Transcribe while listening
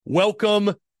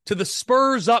Welcome to the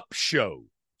Spurs Up Show,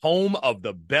 home of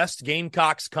the best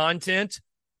Gamecocks content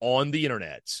on the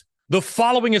internet. The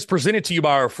following is presented to you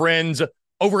by our friends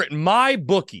over at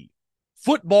MyBookie.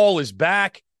 Football is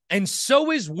back, and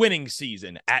so is winning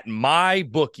season at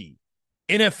MyBookie.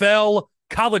 NFL,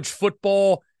 college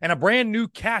football, and a brand new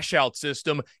cash-out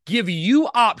system give you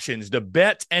options to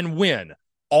bet and win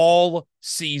all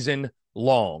season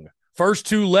long. First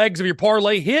two legs of your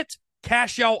parlay hit,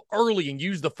 cash out early and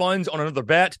use the funds on another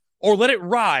bet, or let it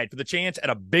ride for the chance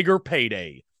at a bigger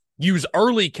payday. Use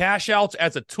early cash outs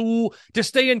as a tool to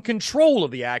stay in control of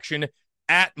the action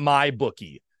at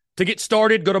MyBookie. To get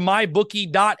started, go to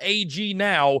mybookie.ag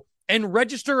now and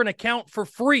register an account for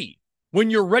free. When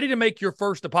you're ready to make your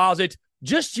first deposit,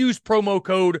 just use promo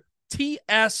code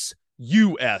TSUS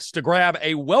to grab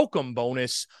a welcome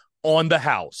bonus on the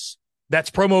house.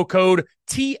 That's promo code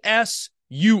TSUS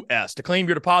to claim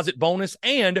your deposit bonus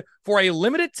and, for a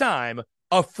limited time,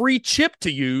 a free chip to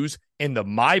use in the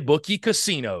MyBookie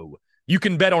casino. You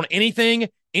can bet on anything,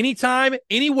 anytime,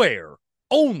 anywhere,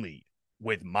 only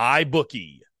with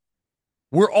MyBookie.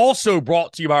 We're also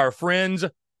brought to you by our friends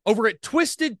over at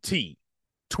Twisted Tea.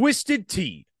 Twisted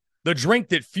Tea, the drink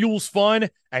that fuels fun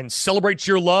and celebrates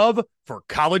your love for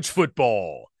college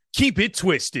football. Keep it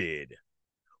twisted.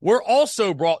 We're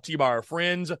also brought to you by our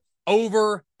friends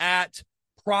over at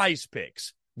Prize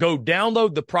Picks. Go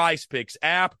download the Prize Picks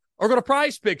app or go to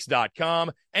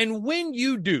prizepicks.com. And when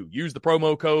you do, use the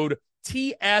promo code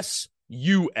TSUS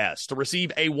to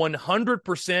receive a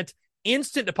 100%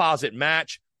 instant deposit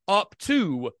match up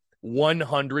to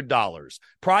 $100.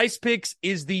 Prize Picks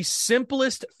is the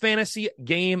simplest fantasy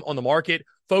game on the market,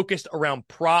 focused around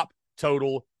prop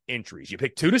total entries. You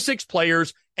pick 2 to 6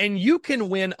 players, and you can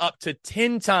win up to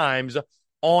 10 times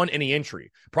on any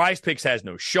entry. Prize Picks has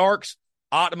no sharks,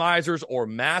 optimizers, or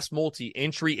mass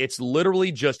multi-entry. It's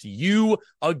literally just you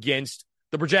against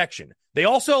the projection. They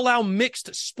also allow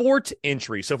mixed sport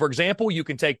entry. So, for example, you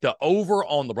can take the over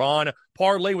on LeBron,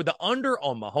 parlay with the under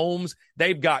on Mahomes.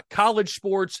 They've got college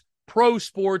sports, pro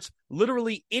sports,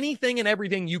 literally anything and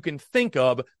everything you can think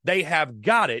of. They have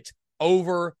got it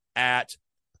over at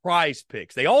Prize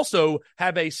Picks. They also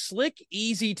have a slick,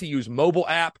 easy-to-use mobile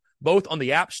app, both on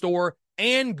the App Store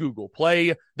and Google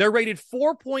Play. They're rated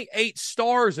 4.8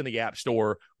 stars in the App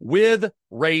Store with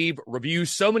rave reviews.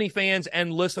 So many fans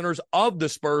and listeners of the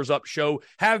Spurs Up Show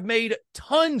have made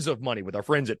tons of money with our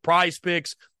friends at Prize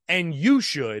Picks, and you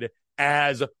should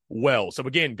as well. So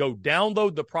again, go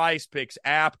download the Prize Picks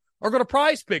app or go to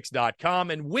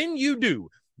prizepicks.com, and when you do,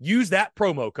 use that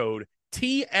promo code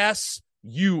TSUS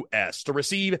to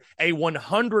receive a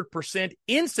 100%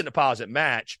 instant deposit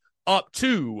match up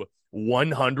to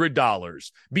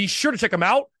 $100. Be sure to check them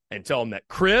out and tell them that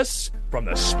Chris from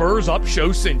the Spurs Up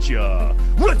Show sent you.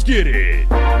 Let's get it.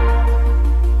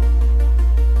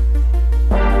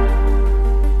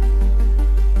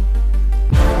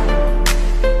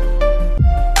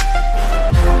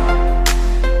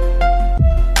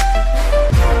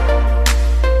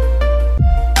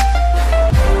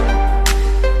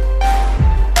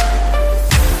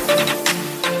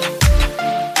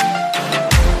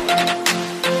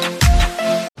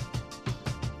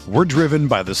 We're driven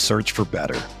by the search for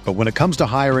better. But when it comes to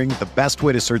hiring, the best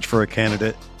way to search for a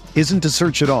candidate isn't to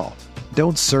search at all.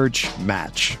 Don't search,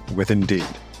 match with Indeed.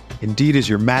 Indeed is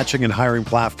your matching and hiring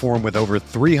platform with over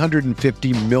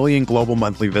 350 million global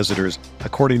monthly visitors,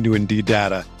 according to Indeed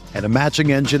data, and a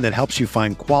matching engine that helps you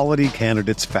find quality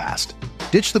candidates fast.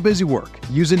 Ditch the busy work.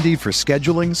 Use Indeed for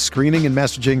scheduling, screening, and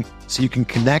messaging so you can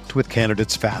connect with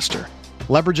candidates faster.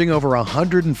 Leveraging over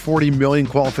 140 million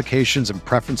qualifications and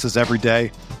preferences every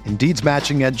day, Indeed's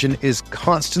matching engine is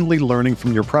constantly learning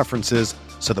from your preferences,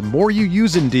 so the more you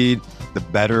use Indeed, the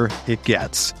better it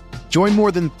gets. Join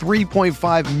more than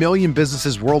 3.5 million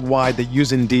businesses worldwide that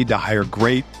use Indeed to hire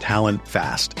great talent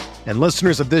fast. And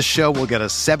listeners of this show will get a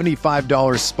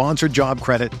 $75 sponsored job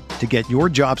credit to get your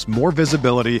jobs more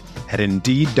visibility at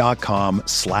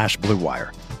Indeed.com/Blue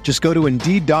Wire. Just go to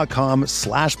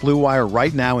Indeed.com/Blue Wire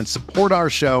right now and support our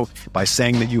show by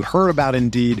saying that you heard about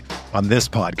Indeed on this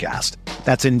podcast.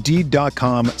 That's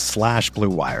Indeed.com/Blue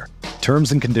Wire.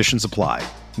 Terms and conditions apply.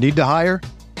 Need to hire?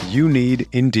 You need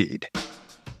Indeed.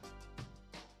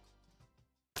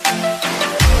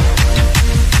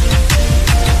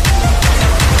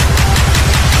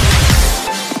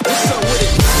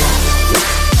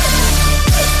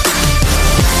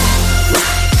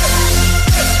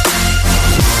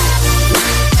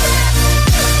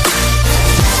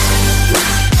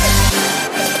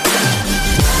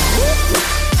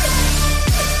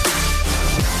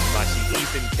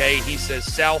 He says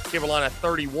South Carolina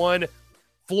 31,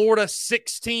 Florida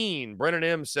 16. Brennan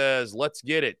M says, let's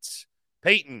get it.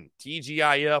 Peyton,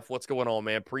 TGIF, what's going on,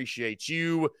 man? Appreciate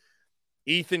you.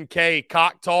 Ethan K,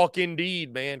 cock talk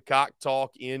indeed, man. Cock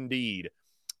talk indeed.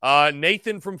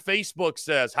 Nathan from Facebook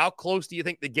says, how close do you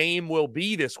think the game will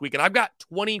be this week? And I've got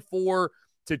 24-20,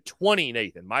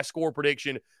 Nathan. My score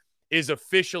prediction is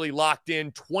officially locked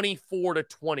in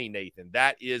 24-20, Nathan.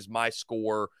 That is my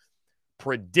score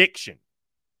prediction.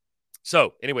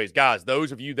 So, anyways, guys,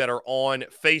 those of you that are on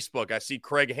Facebook, I see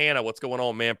Craig Hanna. What's going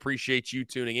on, man? Appreciate you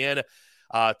tuning in.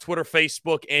 Twitter,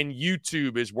 Facebook, and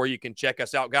YouTube is where you can check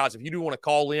us out. Guys, if you do want to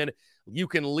call in, you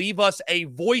can leave us a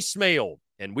voicemail,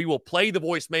 and we will play the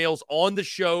voicemails on the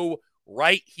show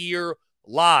right here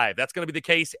live. That's going to be the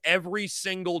case every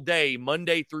single day,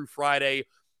 Monday through Friday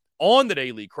on the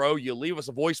Daily Crow. You leave us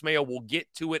a voicemail. We'll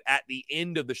get to it at the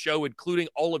end of the show, including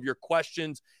all of your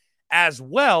questions as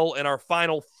well in our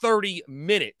final 30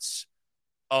 minutes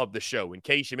of the show. In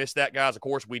case you missed that, guys, of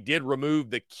course, we did remove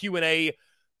the Q&A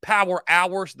power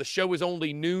hours. The show is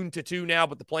only noon to 2 now,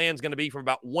 but the plan is going to be from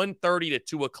about 1:30 to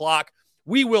 2 o'clock.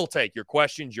 We will take your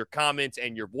questions, your comments,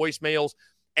 and your voicemails.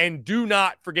 And do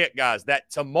not forget, guys,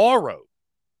 that tomorrow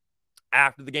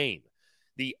after the game,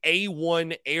 the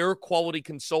A1 Air Quality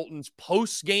Consultants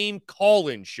post-game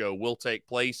call-in show will take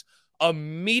place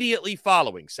immediately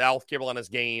following South Carolina's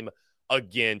game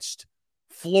against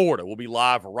Florida. We'll be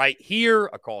live right here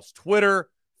across Twitter,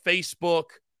 Facebook,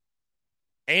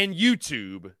 and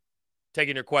YouTube,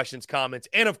 taking your questions, comments,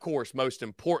 and, of course, most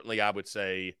importantly, I would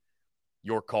say,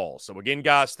 your calls. So, again,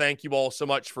 guys, thank you all so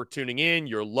much for tuning in.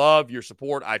 Your love, your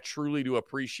support, I truly do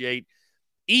appreciate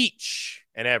each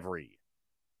and every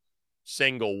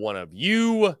single one of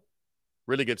you.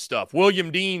 Really good stuff.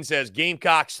 William Dean says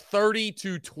Gamecocks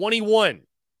 30-21.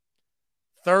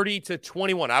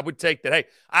 30-21. I would take that. Hey,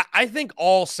 I think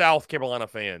all South Carolina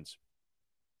fans,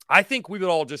 I think we would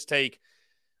all just take,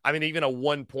 even a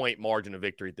 1-point margin of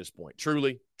victory at this point.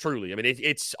 Truly.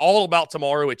 It's all about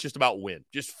tomorrow. It's just about win.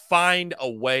 Just find a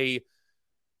way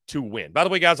to win. By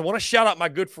the way, guys, I want to shout out my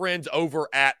good friends over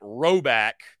at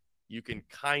Roback. You can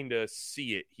kind of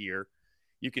see it here.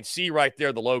 You can see right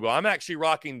there the logo. I'm actually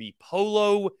rocking the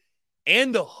polo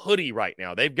and the hoodie right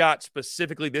now. They've got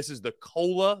specifically, this is the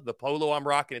Cola, the polo I'm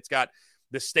rocking. It's got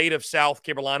the state of South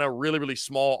Carolina, really, really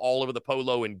small all over the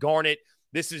polo and garnet.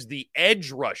 This is the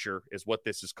Edge Rusher is what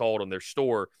this is called on their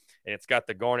store. And it's got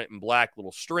the garnet and black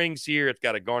little strings here. It's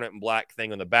got a garnet and black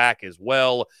thing on the back as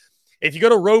well. If you go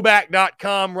to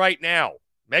roback.com right now,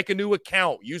 make a new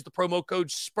account, use the promo code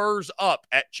SPURSUP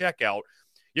at checkout.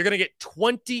 You're going to get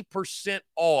 20%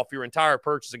 off your entire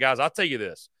purchase. And guys, I'll tell you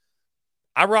this.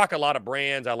 I rock a lot of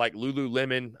brands. I like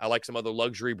Lululemon. I like some other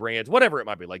luxury brands, whatever it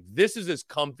might be. Like, this is as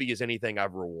comfy as anything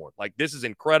I've ever worn. Like, this is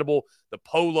incredible. The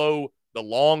polo, the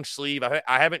long sleeve. I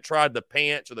haven't tried the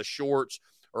pants or the shorts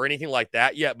or anything like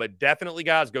that yet, but definitely,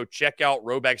 guys, go check out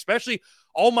Roback, especially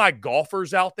all my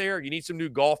golfers out there. You need some new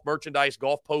golf merchandise,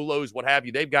 golf polos, what have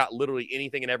you. They've got literally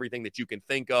anything and everything that you can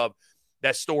think of.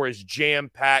 That store is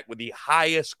jam-packed with the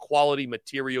highest quality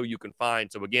material you can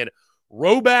find. So, again,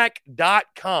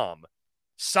 roback.com.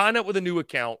 Sign up with a new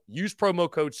account. Use promo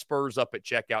code SPURSUP at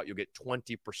checkout. You'll get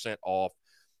 20% off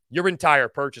your entire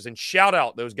purchase. And shout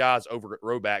out those guys over at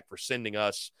Roback for sending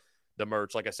us the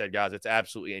merch. Like I said, guys, it's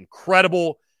absolutely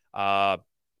incredible. Some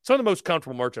of the most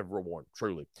comfortable merch I've ever worn,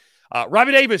 truly.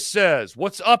 Robbie Davis says,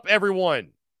 what's up, everyone?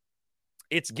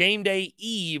 It's game day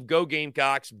eve. Go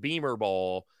Gamecocks. Beamer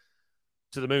ball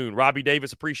to the moon. Robbie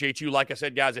Davis, appreciate you. Like I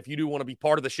said, guys, if you do want to be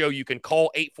part of the show, you can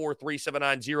call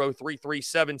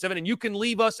 843-790-3377, and you can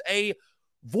leave us a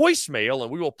voicemail,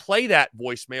 and we will play that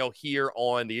voicemail here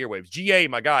on the airwaves. GA,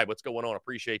 my guy, what's going on?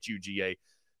 Appreciate you, GA.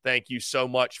 Thank you so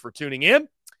much for tuning in.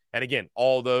 And again,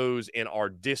 all those in our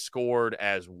Discord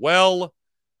as well.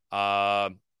 Be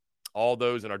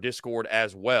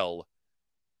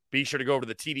sure to go over to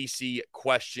the TDC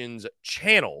Questions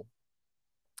channel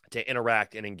to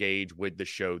interact and engage with the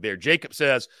show there. Jacob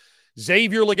says,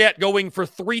 Xavier Legette going for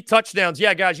 3 touchdowns.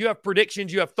 Yeah, guys, you have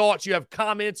predictions, you have thoughts, you have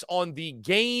comments on the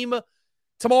game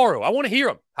tomorrow. I want to hear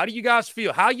them. How do you guys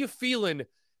feel? How are you feeling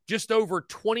just over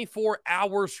 24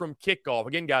 hours from kickoff?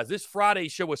 Again, guys, this Friday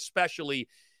show especially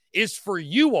is for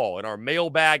you all in our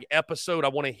mailbag episode. I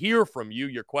want to hear from you,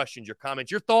 your questions, your comments,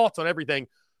 your thoughts on everything.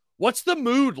 What's the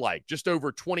mood like just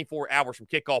over 24 hours from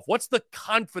kickoff? What's the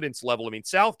confidence level? I mean,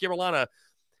 South Carolina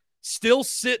still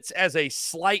sits as a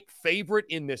slight favorite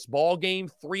in this ball game.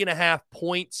 3.5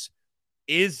 points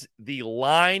is the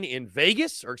line in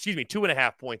Vegas, or excuse me,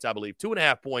 2.5 points, I believe.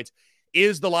 2.5 points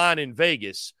is the line in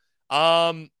Vegas.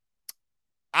 I'm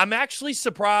actually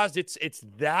surprised it's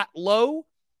that low.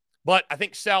 But I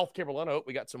think South Carolina,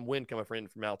 we got some wind coming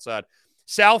from outside.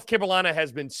 South Carolina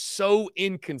has been so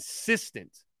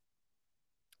inconsistent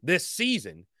this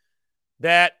season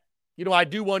that, I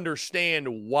do understand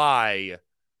why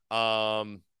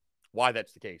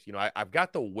that's the case. I've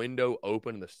got the window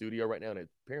open in the studio right now, and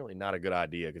it's apparently not a good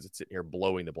idea because it's sitting here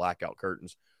blowing the blackout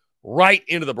curtains right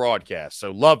into the broadcast.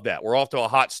 So love that. We're off to a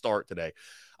hot start today.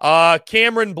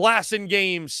 Cameron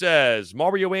Blassingame says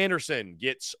Mario Anderson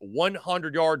gets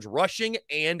 100 yards rushing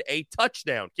and a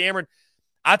touchdown. Cameron,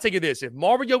 I'll tell you this. If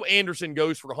Mario Anderson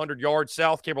goes for 100 yards,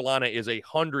 South Carolina is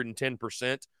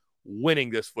 110% winning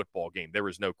this football game. There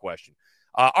is no question.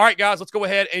 All right, guys, let's go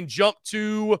ahead and jump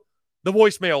to the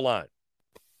voicemail line.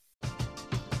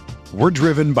 We're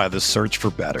driven by the search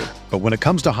for better. But when it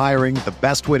comes to hiring, the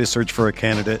best way to search for a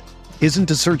candidate isn't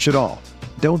to search at all.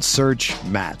 Don't search,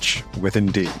 match with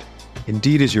Indeed.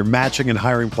 Indeed is your matching and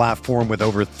hiring platform with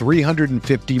over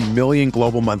 350 million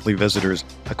global monthly visitors,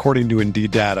 according to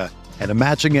Indeed data, and a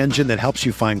matching engine that helps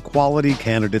you find quality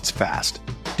candidates fast.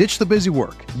 Ditch the busy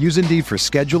work. Use Indeed for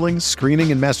scheduling,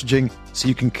 screening, and messaging so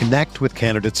you can connect with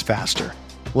candidates faster.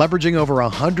 Leveraging over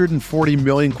 140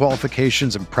 million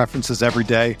qualifications and preferences every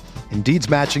day, Indeed's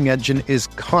matching engine is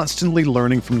constantly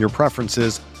learning from your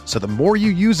preferences, so the more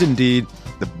you use Indeed,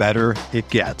 the better it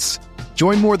gets.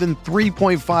 Join more than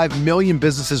 3.5 million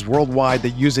businesses worldwide that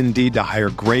use Indeed to hire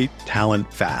great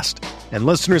talent fast. And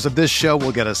listeners of this show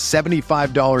will get a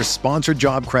 $75 sponsored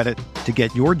job credit to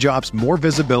get your jobs more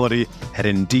visibility at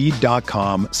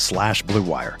Indeed.com/Blue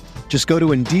Wire. Just go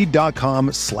to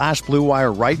Indeed.com/Blue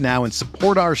Wire right now and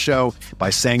support our show by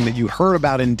saying that you heard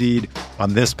about Indeed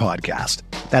on this podcast.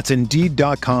 That's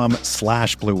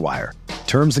Indeed.com/Blue Wire.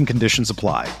 Terms and conditions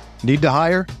apply. Need to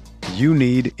hire? You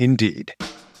need Indeed.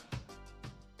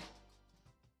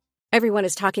 Everyone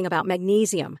is talking about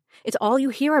magnesium. It's all you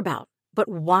hear about. But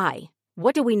why?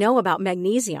 What do we know about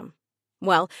magnesium?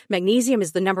 Well, magnesium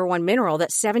is the number one mineral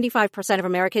that 75% of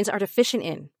Americans are deficient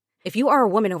in. If you are a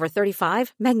woman over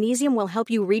 35, magnesium will help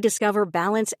you rediscover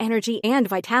balance, energy, and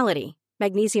vitality.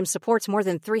 Magnesium supports more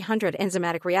than 300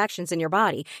 enzymatic reactions in your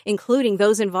body, including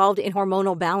those involved in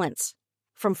hormonal balance.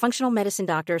 From functional medicine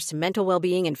doctors to mental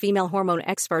well-being and female hormone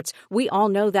experts, we all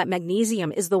know that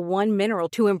magnesium is the one mineral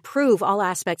to improve all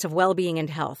aspects of well-being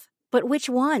and health. But which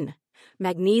one?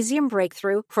 Magnesium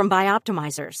Breakthrough from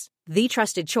Bioptimizers, the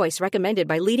trusted choice recommended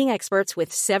by leading experts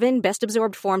with 7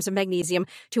 best-absorbed forms of magnesium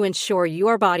to ensure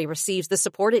your body receives the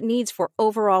support it needs for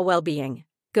overall well-being.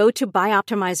 Go to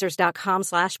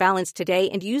bioptimizers.com/balance today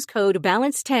and use code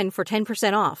BALANCE10 for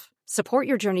 10% off. Support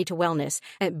your journey to wellness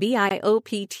at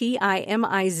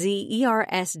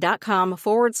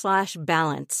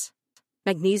bioptimizers.com/balance.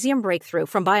 Magnesium Breakthrough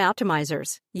from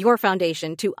Bioptimizers, your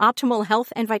foundation to optimal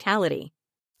health and vitality.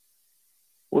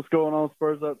 What's going on,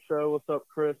 Spurs Up Show? What's up,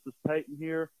 Chris? It's Peyton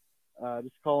here.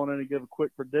 Just calling in to give a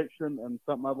quick prediction and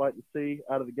something I'd like to see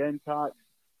out of the Gamecocks.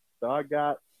 So I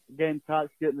got the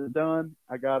Gamecocks getting it done.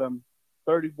 I got them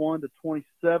 31-27.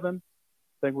 I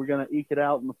think we're going to eke it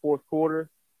out in the fourth quarter.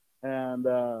 And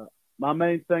my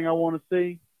main thing I want to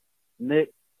see,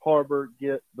 Nick Harbor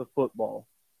get the football.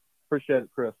 Appreciate it,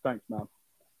 Chris. Thanks, man.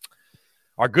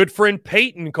 Our good friend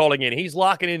Peyton calling in. He's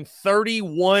locking in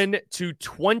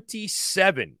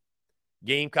 31-27.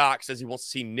 Gamecock says he wants to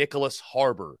see Nicholas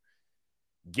Harbor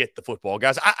get the football.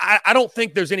 Guys, I don't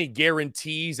think there's any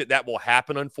guarantees that will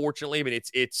happen, unfortunately. I mean,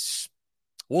 it's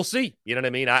we'll see. You know what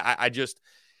I mean? I just,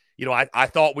 I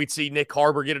thought we'd see Nick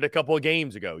Harbor get it a couple of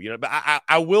games ago. But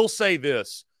I will say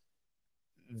this.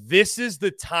 This is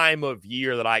the time of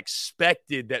year that I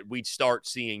expected that we'd start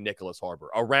seeing Nicholas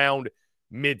Harbor around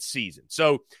mid-season.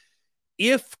 So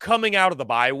if coming out of the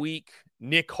bye week,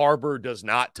 Nick Harbor does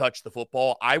not touch the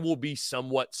football, I will be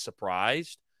somewhat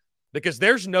surprised because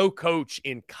there's no coach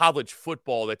in college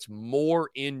football that's more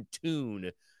in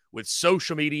tune with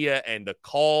social media and the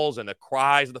calls and the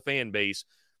cries of the fan base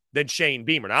than Shane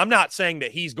Beamer. Now, I'm not saying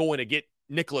that he's going to get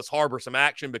Nicholas Harbor some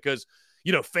action because,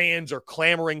 fans are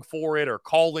clamoring for it or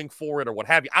calling for it or what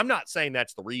have you. I'm not saying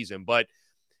that's the reason, but,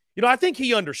 I think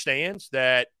he understands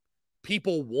that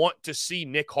people want to see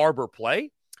Nick Harbor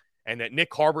play and that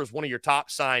Nick Harbor is one of your top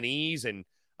signees and,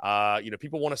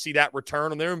 people want to see that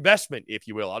return on their investment, if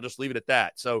you will. I'll just leave it at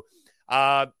that. So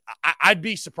I'd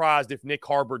be surprised if Nick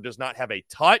Harbor does not have a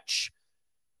touch.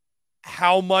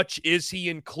 How much is he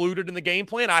included in the game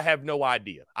plan? I have no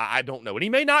idea. I don't know. And he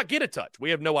may not get a touch. We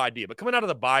have no idea. But coming out of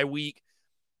the bye week,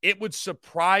 it would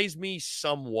surprise me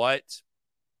somewhat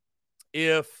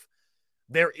if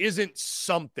there isn't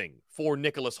something for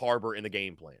Nicholas Harbor in the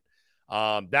game plan.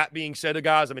 That being said,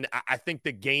 guys, I think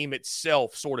the game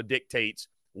itself sort of dictates,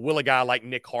 will a guy like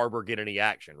Nick Harbor get any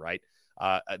action, right?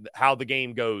 how the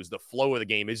game goes, the flow of the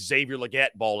game. Is Xavier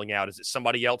Legette balling out? Is it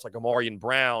somebody else like Amarian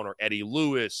Brown or Eddie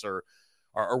Lewis or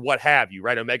what have you,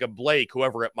 right? Omega Blake,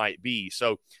 whoever it might be.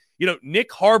 So,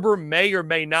 Nick Harbor may or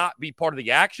may not be part of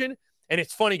the action. And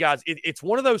it's funny, guys, it's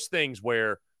one of those things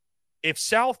where if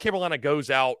South Carolina goes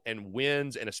out and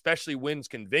wins, and especially wins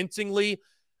convincingly,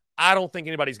 I don't think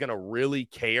anybody's going to really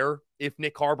care if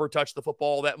Nick Harbor touched the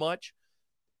football that much.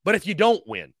 But if you don't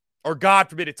win, or God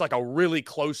forbid, it's like a really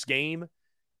close game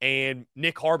and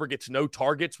Nick Harbor gets no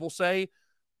targets, we'll say,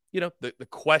 the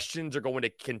questions are going to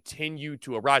continue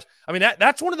to arise. I mean,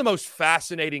 that's one of the most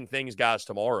fascinating things, guys,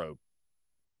 tomorrow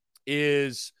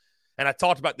is, and I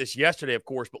talked about this yesterday, of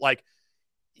course, but like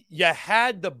you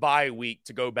had the bye week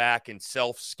to go back and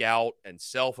self-scout and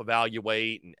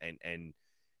self-evaluate and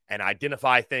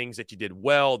identify things that you did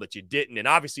well, that you didn't. And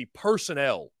obviously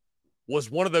personnel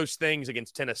was one of those things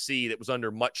against Tennessee that was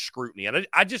under much scrutiny. And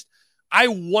I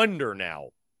wonder now,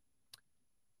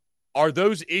 are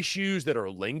those issues that are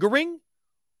lingering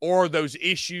or are those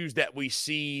issues that we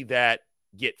see that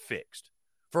get fixed?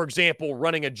 For example,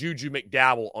 running a Juju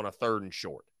McDowell on a 3rd and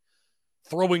short,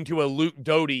 throwing to a Luke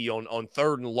Doty on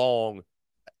 3rd and long,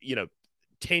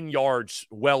 10 yards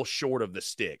well short of the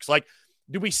sticks. Like,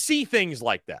 do we see things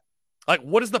like that? Like,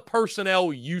 what is the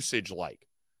personnel usage like?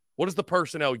 What is the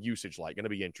personnel usage like? Going to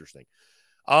be interesting.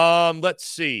 Let's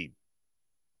see.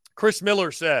 Chris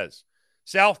Miller says,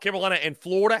 South Carolina and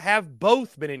Florida have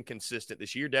both been inconsistent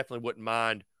this year. Definitely wouldn't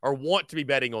mind or want to be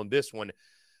betting on this one.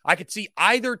 I could see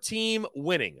either team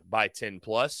winning by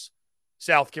 10+.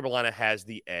 South Carolina has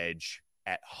the edge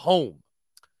at home.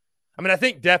 I mean, I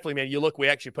think definitely, man, you look, we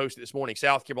actually posted this morning,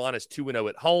 South Carolina's 2-0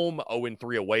 at home,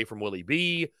 0-3 away from Willie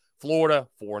B. Florida,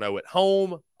 4-0 at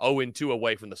home, 0-2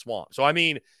 away from the Swamp. So, I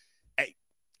mean,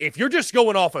 if you're just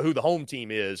going off of who the home team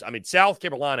is, I mean, South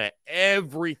Carolina,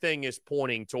 everything is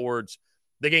pointing towards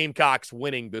the Gamecocks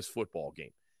winning this football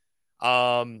game.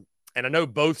 And I know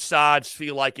both sides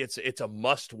feel like it's a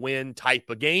must-win type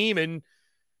of game. And,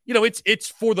 it's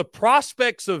for the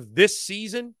prospects of this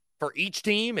season for each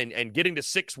team and getting to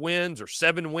 6 wins or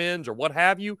 7 wins or what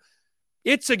have you.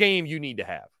 It's a game you need to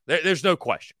have. There's no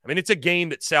question. I mean, it's a game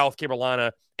that South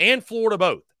Carolina and Florida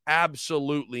both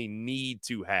absolutely need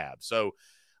to have. So,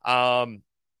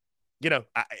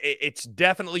 it's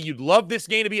definitely, you'd love this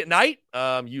game to be at night.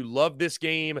 You love this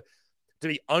game to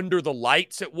be under the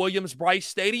lights at Williams-Brice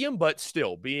Stadium, but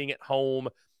still being at home,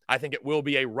 I think it will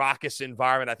be a raucous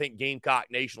environment. I think Gamecock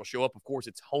Nation will show up. Of course,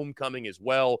 it's homecoming as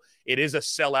well. It is a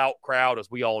sellout crowd, as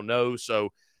we all know.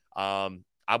 So I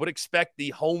would expect the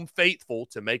home faithful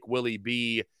to make Willie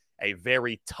be a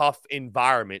very tough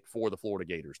environment for the Florida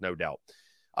Gators, no doubt.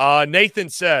 Nathan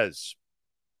says,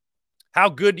 how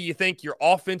good do you think your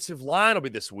offensive line will be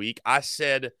this week? I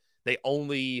said they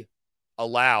only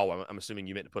allow, I'm assuming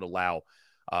you meant to put allow,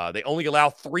 they only allow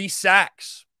 3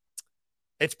 sacks.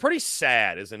 It's pretty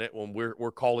sad, isn't it, when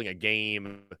we're calling a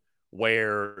game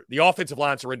where the offensive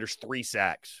line surrenders 3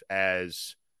 sacks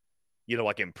as,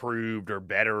 like improved or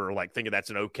better, or like thinking that's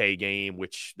an okay game,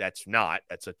 which that's not.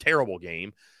 That's a terrible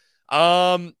game.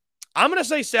 I'm going to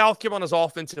say South Carolina's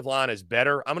offensive line is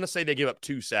better. I'm going to say they give up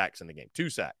 2 sacks in the game. 2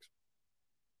 sacks.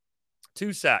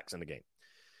 2 sacks in the game.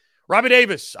 Robbie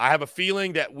Davis, I have a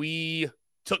feeling that we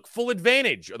took full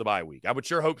advantage of the bye week. I would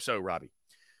sure hope so, Robbie.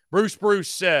 Bruce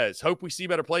says, hope we see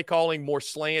better play calling, more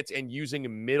slants, and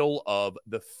using middle of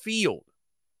the field.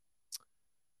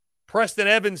 Preston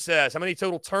Evans says, how many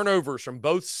total turnovers from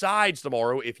both sides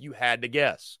tomorrow if you had to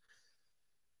guess?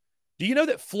 Do you know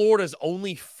that Florida's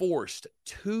only forced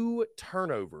 2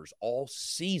 turnovers all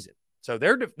season? So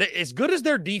they're as good as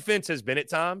their defense has been at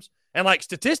times, and like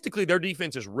statistically, their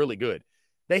defense is really good.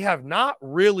 They have not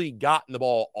really gotten the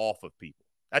ball off of people.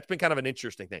 That's been kind of an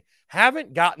interesting thing.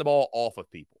 Haven't gotten the ball off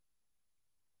of people.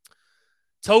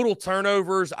 Total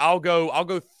turnovers, I'll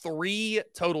go 3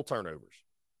 total turnovers.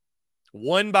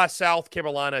 1 by South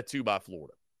Carolina, 2 by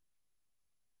Florida.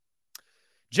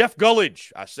 Jeff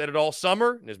Gullidge, I said it all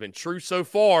summer, and has been true so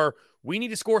far. We need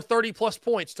to score 30-plus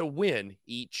points to win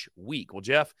each week. Well,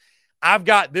 Jeff, I've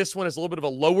got this one as a little bit of a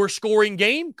lower scoring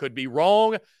game. Could be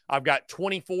wrong. I've got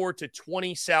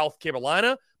 24-20 South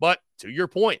Carolina. But to your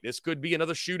point, this could be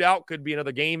another shootout, could be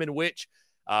another game in which,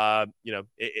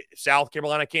 South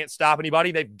Carolina can't stop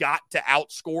anybody. They've got to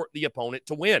outscore the opponent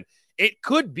to win. It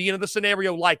could be another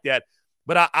scenario like that.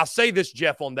 But I'll say this,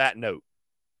 Jeff, on that note.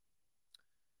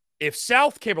 If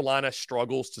South Carolina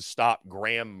struggles to stop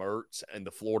Graham Mertz and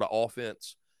the Florida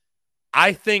offense,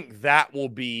 I think that will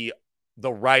be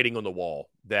the writing on the wall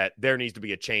that there needs to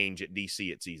be a change at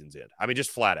DC at season's end. I mean,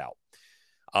 just flat out.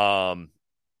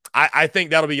 I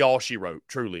think that'll be all she wrote,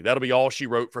 truly. That'll be all she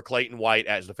wrote for Clayton White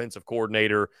as defensive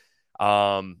coordinator.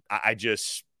 I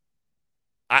just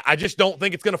don't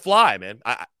think it's going to fly, man.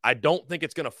 I don't think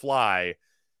it's going to fly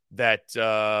that,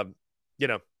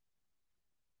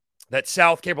 that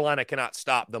South Carolina cannot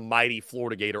stop the mighty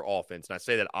Florida Gator offense. And I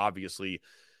say that obviously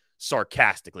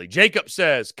sarcastically. Jacob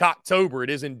says, Cocktober. It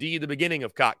is indeed the beginning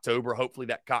of Cocktober. Hopefully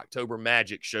that Cocktober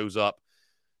magic shows up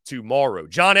tomorrow.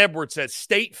 John Edwards says,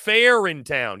 State Fair in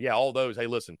town. Yeah, all those. Hey,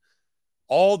 listen,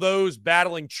 all those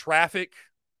battling traffic,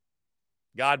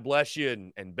 God bless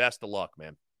you and best of luck,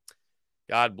 man.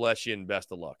 God bless you and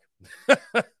best of luck.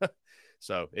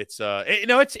 So it's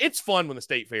it's fun when the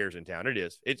State Fair's in town. It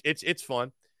is. It's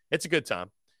fun. It's a good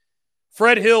time.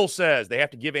 Fred Hill says they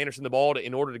have to give Anderson the ball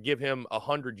in order to give him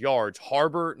 100 yards.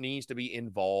 Harbor needs to be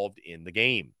involved in the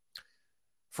game.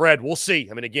 Fred, we'll see.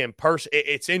 I mean, again,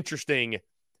 it's interesting,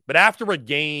 but after a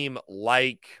game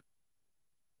like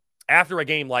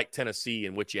Tennessee,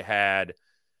 in which you had,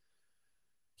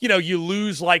 you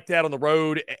lose like that on the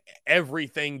road,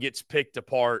 everything gets picked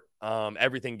apart,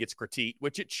 everything gets critiqued,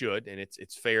 which it should, and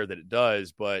it's fair that it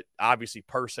does, but obviously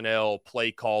personnel,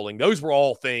 play calling, those were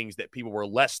all things that people were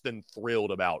less than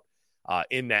thrilled about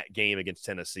in that game against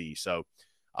Tennessee. So,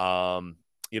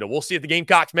 we'll see if the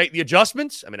Gamecocks make the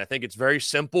adjustments. I mean, I think it's very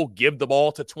simple. Give the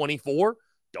ball to 24.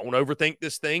 Don't overthink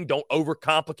this thing. Don't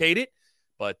overcomplicate it.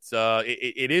 But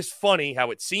it is funny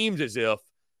how it seems as if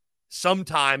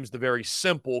sometimes the very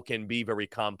simple can be very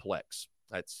complex.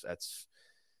 It's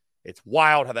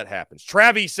wild how that happens.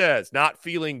 Travi says, not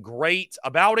feeling great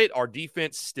about it. Our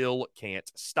defense still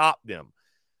can't stop them.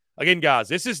 Again, guys,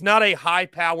 this is not a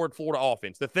high-powered Florida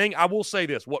offense. The thing, I will say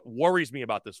this, what worries me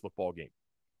about this football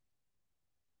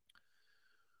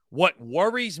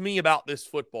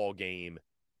game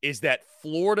is that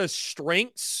Florida's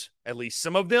strengths, at least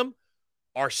some of them,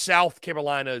 are South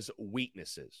Carolina's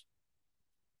weaknesses.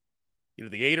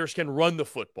 The Gators can run the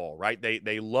football, right?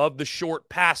 They love the short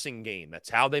passing game. That's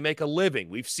how they make a living.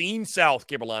 We've seen South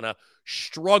Carolina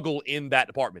struggle in that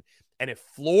department. And if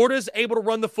Florida's able to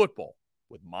run the football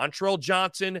with Montrell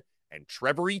Johnson and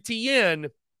Trevor Etienne,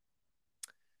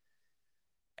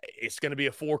 it's going to be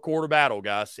a 4-quarter battle,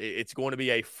 guys. It's going to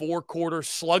be a 4-quarter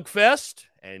slugfest,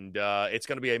 and it's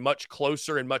going to be a much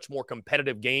closer and much more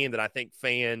competitive game than I think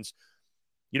fans,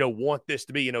 want this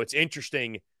to be. It's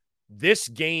interesting. This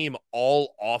game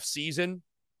all offseason,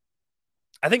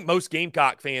 I think most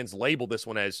Gamecock fans label this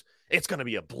one as it's going to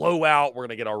be a blowout. We're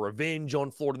going to get our revenge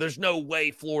on Florida. There's no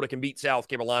way Florida can beat South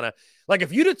Carolina. Like,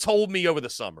 if you'd have told me over the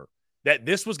summer that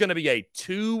this was going to be a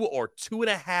 2 or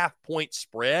 2.5 point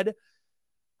spread,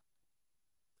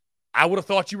 I would have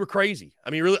thought you were crazy. I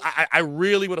mean, really, I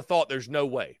really would have thought there's no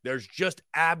way. There's just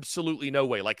absolutely no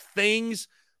way. Like, things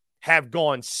have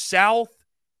gone south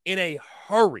in a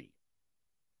hurry.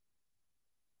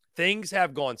 Things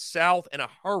have gone south in a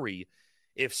hurry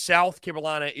if South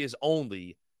Carolina is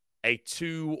only a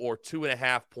 2 or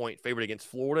 2.5 point favorite against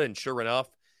Florida. And sure enough,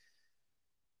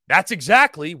 that's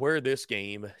exactly where this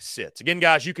game sits. Again,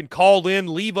 guys, you can call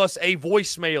in, leave us a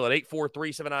voicemail at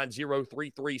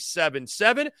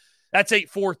 843-790-3377. That's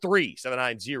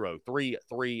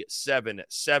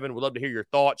 843-790-3377. We'd love to hear your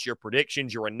thoughts, your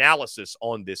predictions, your analysis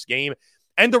on this game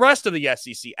and the rest of the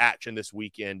SEC action this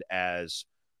weekend as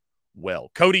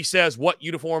well. Cody says, what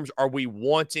uniforms are we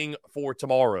wanting for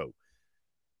tomorrow?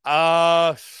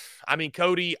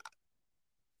 Cody,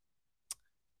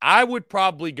 I would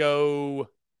probably go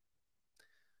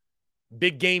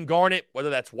big game garnet, whether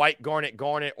that's white garnet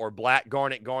or black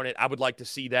garnet. I would like to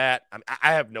see that.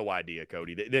 I have no idea,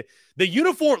 Cody. The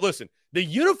uniform, listen, the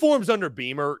uniforms under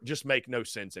Beamer just make no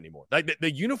sense anymore. Like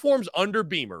the uniforms under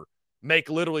Beamer make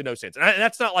literally no sense. And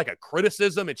that's not like a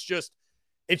criticism. It's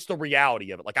the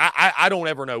reality of it. Like, I don't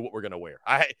ever know what we're going to wear.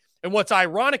 And what's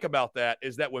ironic about that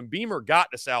is that when Beamer got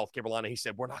to South Carolina, he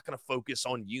said, we're not going to focus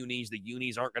on unis. The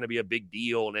unis aren't going to be a big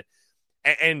deal.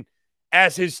 And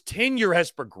as his tenure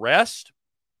has progressed,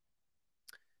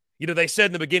 they said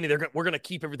in the beginning, we're going to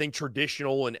keep everything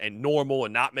traditional and normal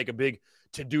and not make a big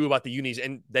to-do about the unis.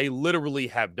 And they literally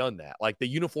have done that. Like, the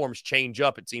uniforms change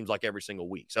up, it seems like, every single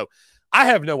week. So I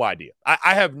have no idea.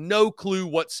 I have no clue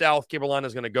what South Carolina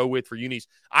is going to go with for unis.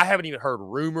 I haven't even heard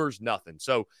rumors, nothing.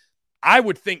 So I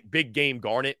would think big game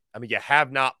garnet. I mean, you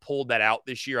have not pulled that out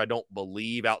this year, I don't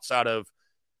believe, outside of,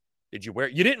 did you wear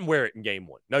it? You didn't wear it in game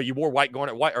one. No, you wore white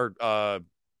garnet white,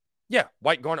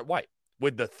 white garnet white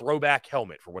with the throwback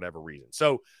helmet for whatever reason.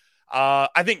 So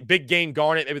I think big game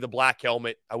garnet, maybe the black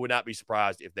helmet. I would not be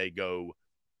surprised if they go.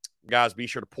 Guys, be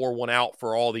sure to pour one out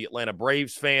for all the Atlanta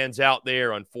Braves fans out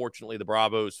there. Unfortunately, the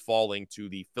Bravos falling to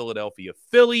the Philadelphia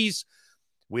Phillies.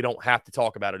 we don't have to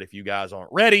talk about it if you guys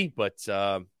aren't ready, but it's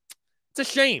a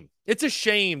shame. It's a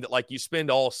shame that, like, you spend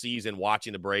all season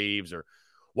watching the Braves or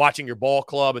watching your ball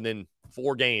club, and then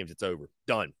 4 games, it's over.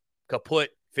 Done. Kaput.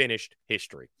 Finished.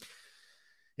 History.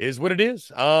 Is what it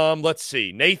is. Let's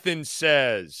see. Nathan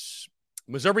says,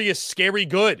 Missouri is scary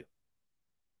good.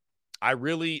 I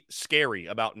really scary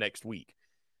about next week.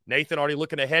 Nathan already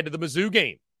looking ahead to the Mizzou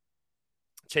game.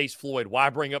 Chase Floyd, why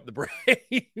bring up the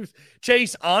Braves?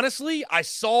 Chase, honestly, I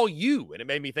saw you, and it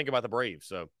made me think about the Braves,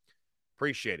 so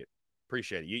appreciate it.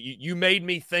 Appreciate it. You made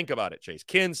me think about it, Chase.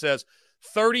 Ken says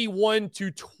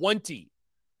 31-20,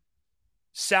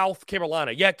 South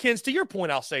Carolina. Yeah, Ken, to your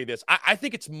point, I'll say this. I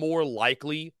think it's more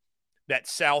likely that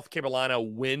South Carolina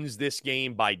wins this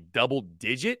game by double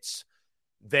digits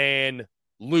than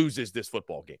loses this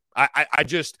football game.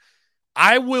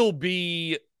 I will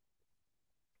be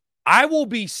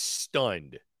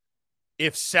stunned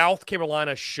if South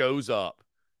Carolina shows up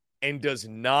and does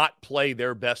not play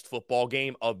their best football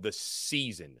game of the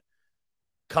season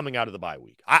coming out of the bye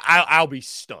week. I'll be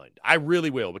stunned. I really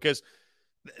will, because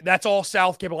that's all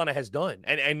South Carolina has done.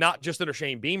 And not just under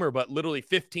Shane Beamer, but literally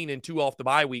 15-2 off the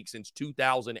bye week since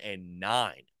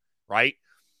 2009, right?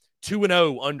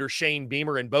 2-0 under Shane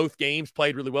Beamer in both games,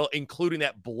 played really well, including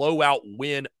that blowout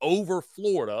win over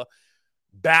Florida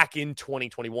back in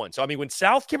 2021. So, I mean, when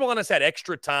South Carolina's had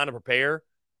extra time to prepare,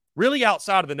 really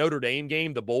outside of the Notre Dame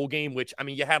game, the bowl game, which, I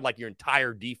mean, you had like your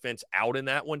entire defense out in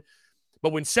that one.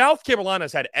 But when South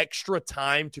Carolina's had extra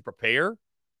time to prepare,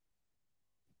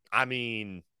 I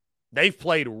mean, they've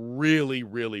played really,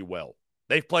 really well.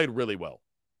 They've played really well.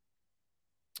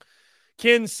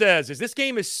 Ken says, is this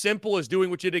game as simple as doing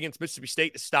what you did against Mississippi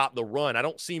State to stop the run? I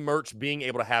don't see Mertz being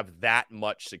able to have that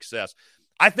much success.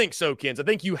 I think so, Ken. I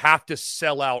think you have to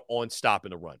sell out on stopping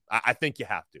the run. I think you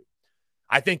have to.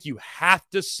 I think you have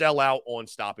to sell out on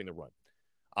stopping the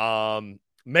run.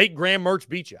 Make Graham Mertz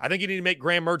beat you. I think you need to make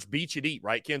Graham Mertz beat you to eat,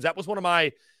 right, Ken? That was one of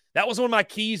my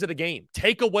keys of the game.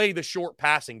 Take away the short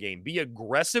passing game. Be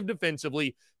aggressive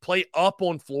defensively. Play up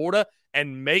on Florida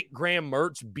and make Graham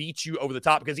Mertz beat you over the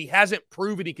top, because he hasn't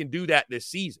proven he can do that this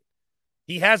season.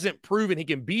 He hasn't proven he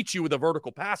can beat you with a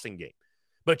vertical passing game.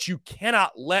 But you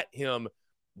cannot let him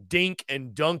dink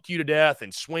and dunk you to death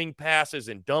and swing passes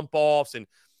and dump offs, and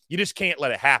you just can't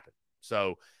let it happen.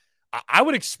 So I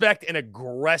would expect an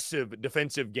aggressive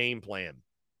defensive game plan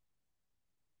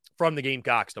from the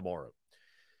Gamecocks tomorrow.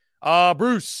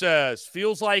 Bruce says,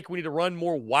 feels like we need to run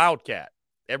more Wildcat.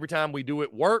 Every time we do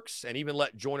it works, and even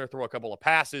let Joyner throw a couple of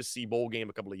passes. See bowl game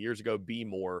a couple of years ago, be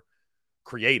more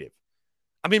creative.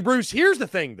 I mean, Bruce, here's the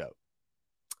thing, though.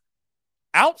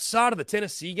 Outside of the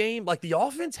Tennessee game, like, the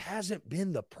offense hasn't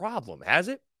been the problem, has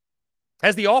it?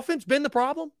 Has the offense been the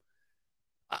problem?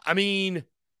 I mean,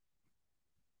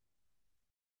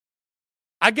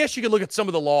 I guess you could look at some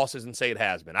of the losses and say it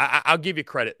has been. I'll give you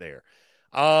credit there.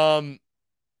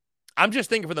 I'm just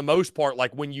thinking, for the most part,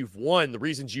 like, when you've won, the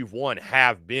reasons you've won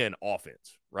have been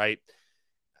offense, right?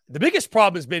 The biggest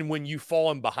problem has been when you've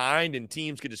fallen behind and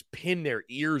teams could just pin their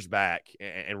ears back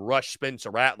and rush Spencer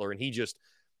Rattler, and he just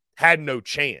had no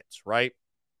chance, right?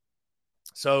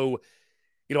 So,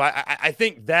 you know, I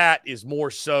think that is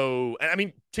more so. I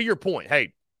mean, to your point,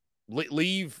 hey,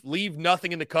 leave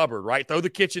nothing in the cupboard, right? Throw the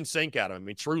kitchen sink at him. I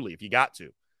mean, truly, if you got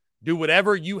to. Do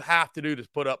whatever you have to do to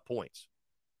put up points,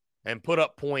 and put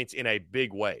up points in a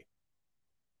big way.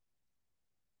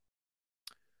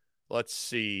 Let's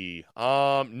see.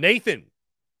 Nathan,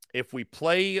 if we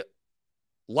play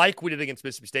like we did against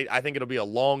Mississippi State, I think it'll be a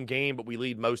long game, but we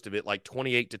lead most of it, like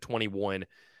 28-21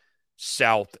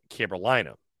 South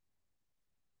Carolina.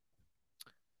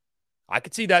 I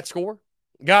could see that score.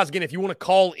 Guys, again, if you want to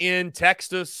call in,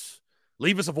 text us,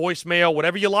 leave us a voicemail,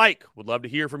 whatever you like. Would love to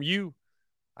hear from you.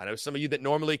 I know some of you that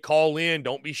normally call in,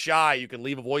 don't be shy. You can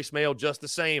leave a voicemail just the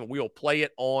same. We'll play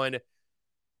it on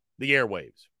the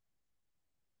airwaves.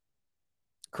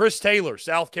 Chris Taylor,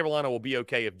 South Carolina will be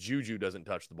okay if Juju doesn't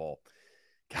touch the ball.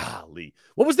 Golly.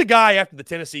 What was the guy after the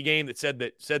Tennessee game that said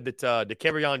that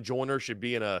DeKevon Joyner should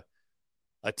be in a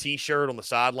T-shirt on the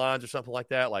sidelines or something like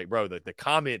that? Like, bro, the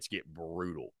comments get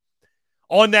brutal.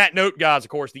 On that note, guys, of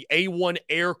course, the A1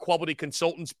 Air Quality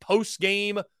Consultants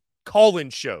post-game call-in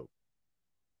show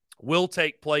will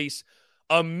take place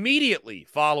immediately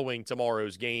following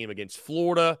tomorrow's game against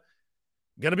Florida.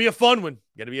 Going to be a fun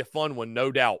one,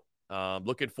 no doubt.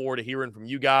 Looking forward to hearing from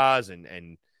you guys,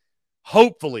 and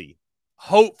hopefully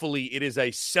it is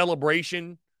a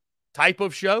celebration type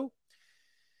of show.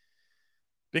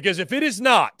 Because if it is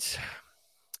not,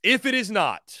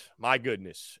 my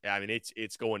goodness, I mean,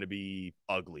 it's going to be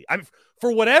ugly.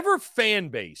 For whatever fan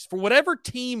base, for whatever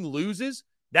team loses,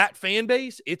 that fan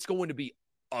base, it's going to be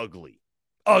ugly.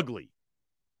 Ugly.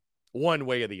 One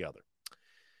way or the other.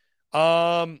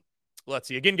 Let's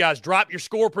see. Again, guys, drop your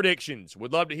score predictions.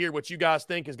 Would love to hear what you guys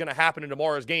think is going to happen in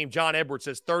tomorrow's game. John Edwards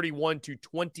says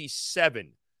 31-27,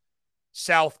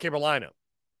 South Carolina.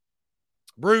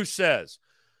 Bruce says,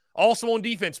 also on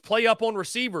defense, play up on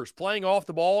receivers. Playing off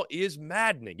the ball is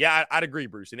maddening. Yeah, I'd agree,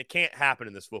 Bruce, and it can't happen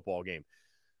in this football game.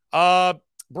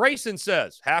 Brayson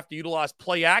says, have to utilize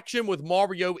play action with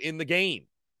Mario in the game.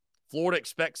 Florida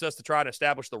expects us to try to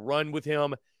establish the run with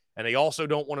him, and they also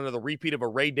don't want another repeat of a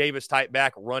Ray Davis type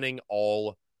back running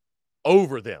all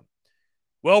over them.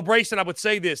 Well, Brayson, I would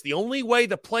say this. The only way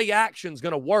the play action is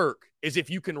going to work is if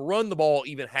you can run the ball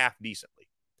even half decently.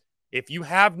 If you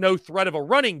have no threat of a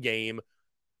running game,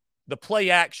 the play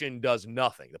action does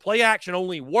nothing. The play action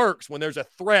only works when there's a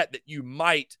threat that you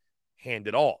might hand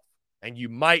it off, and you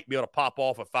might be able to pop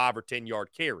off a 5 or 10 yard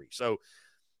carry. So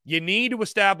you need to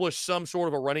establish some sort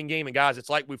of a running game. And guys, it's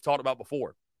like we've talked about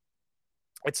before.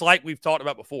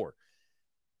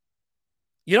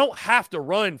 You don't have to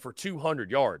run for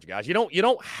 200 yards, guys. You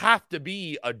don't have to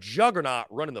be a juggernaut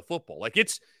running the football. Like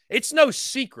it's no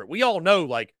secret. We all know,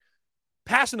 like,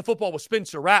 passing the football with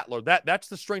Spencer Rattler, that's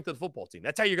the strength of the football team.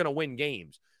 That's how you're going to win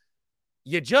games.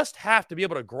 You just have to be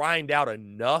able to grind out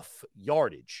enough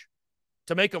yardage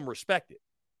to make them respect it.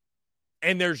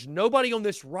 And there's nobody on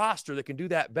this roster that can do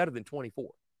that better than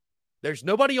 24. There's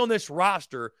nobody on this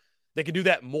roster that can do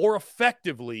that more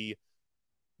effectively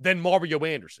than Mario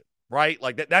Anderson, right?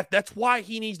 Like that's why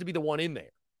he needs to be the one in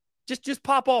there. Just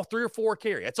pop off 3 or 4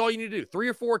 carry. That's all you need to do. 3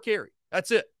 or 4 carry.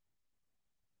 That's it.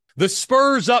 The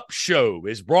Spurs Up Show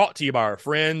is brought to you by our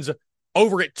friends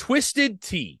over at Twisted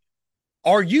Tea.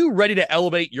 Are you ready to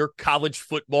elevate your college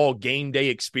football game day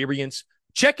experience?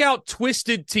 Check out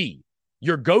Twisted Tea,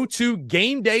 your go-to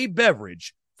game day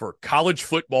beverage for college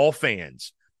football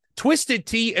fans. Twisted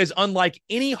Tea is unlike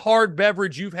any hard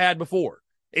beverage you've had before.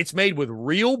 It's made with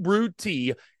real brewed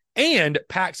tea and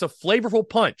packs a flavorful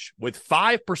punch with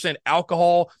 5%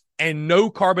 alcohol and no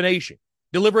carbonation,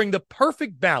 delivering the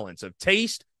perfect balance of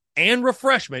taste and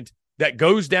refreshment that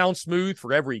goes down smooth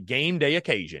for every game day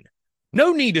occasion.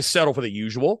 No need to settle for the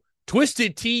usual.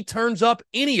 Twisted Tea turns up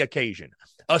any occasion,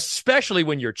 especially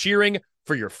when you're cheering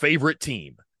for your favorite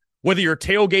team. Whether you're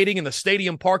tailgating in the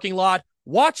stadium parking lot,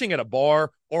 watching at a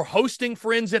bar, or hosting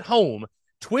friends at home,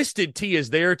 Twisted Tea is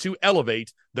there to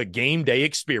elevate the game day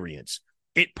experience.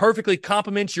 It perfectly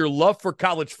complements your love for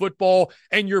college football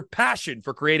and your passion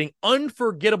for creating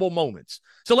unforgettable moments.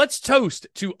 So let's toast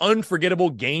to unforgettable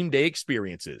game day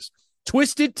experiences.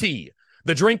 Twisted Tea,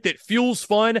 the drink that fuels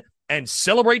fun and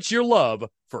celebrates your love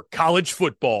for college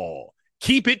football.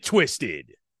 Keep it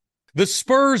twisted. The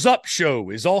Spurs Up Show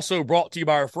is also brought to you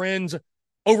by our friends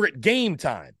over at Game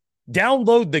Time.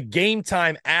 Download the Game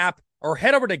Time app or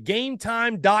head over to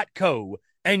gametime.co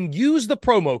and use the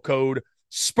promo code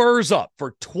Spurs Up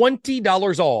for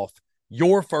 $20 off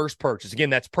your first purchase. Again,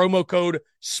 that's promo code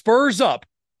Spurs Up,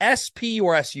 SP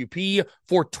or SUP,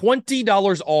 for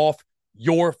 $20 off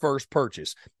your first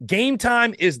purchase. Game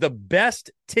Time is the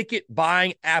best ticket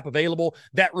buying app available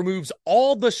that removes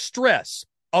all the stress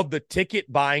of the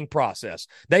ticket buying process.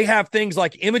 They have things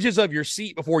like images of your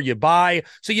seat before you buy,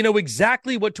 so you know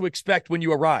exactly what to expect when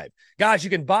you arrive. Guys, you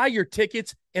can buy your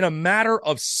tickets in a matter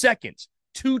of seconds.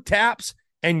 2 taps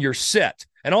and you're set.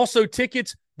 And also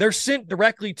tickets, they're sent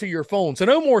directly to your phone. So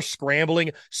no more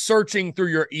scrambling, searching through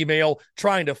your email,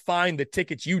 trying to find the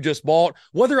tickets you just bought,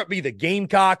 whether it be the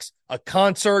Gamecocks, a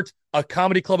concert, a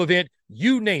comedy club event,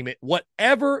 you name it,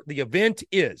 whatever the event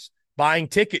is. Buying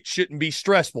tickets shouldn't be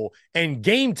stressful, and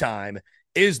Game Time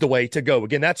is the way to go.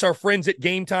 Again, that's our friends at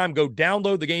Game Time. Go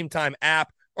download the Game Time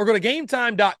app or go to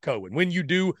gametime.co. And when you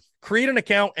do, create an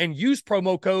account and use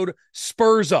promo code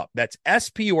SPURSUP. That's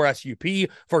SP or SUP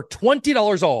for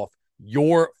 $20 off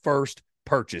your first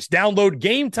purchase. Download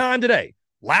Game Time today.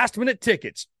 Last-minute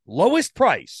tickets, lowest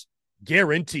price,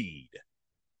 guaranteed.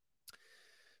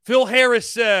 Phil Harris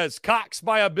says, Cox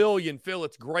by $1 billion. Phil,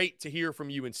 it's great to hear from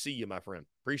you and see you, my friend.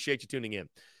 Appreciate you tuning in.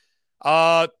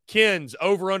 Ken's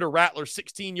over under Rattler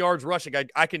 16 yards rushing.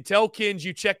 I can tell, Ken's,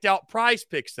 you checked out Prize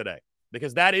Picks today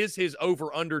because that is his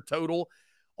over under total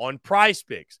on Prize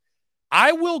Picks.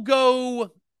 I will go.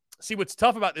 See, what's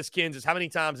tough about this, Ken's, is how many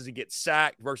times does he get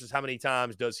sacked versus how many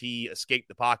times does he escape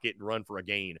the pocket and run for a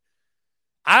gain.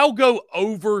 I'll go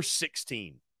over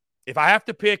 16. If I have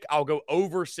to pick, I'll go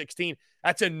over 16.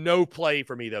 That's a no play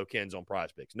for me, though, Ken's, on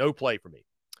Prize Picks. No play for me.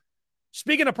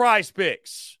 Speaking of Prize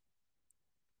Picks,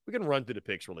 we can run through the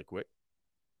picks really quick.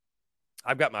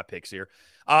 I've got my picks here.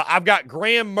 I've got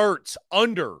Graham Mertz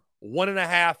under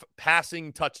 1.5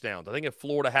 passing touchdowns. I think if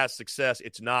Florida has success,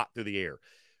 it's not through the air.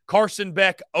 Carson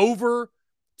Beck over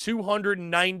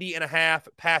 290.5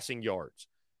 passing yards.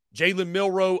 Jalen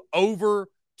Milroe over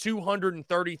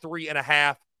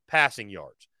 233.5 passing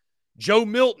yards. Joe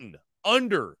Milton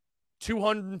under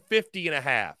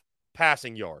 250.5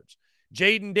 passing yards.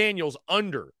 Jaden Daniels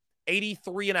under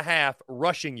 83.5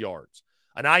 rushing yards.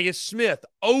 Aniyah Smith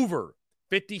over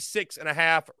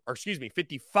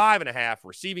 55.5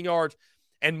 receiving yards.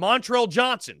 And Montrell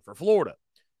Johnson for Florida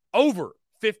over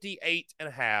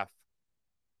 58.5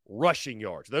 rushing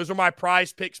yards. Those are my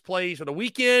Prize Picks plays for the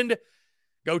weekend.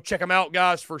 Go check them out,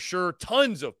 guys, for sure.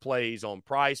 Tons of plays on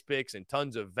Prize Picks and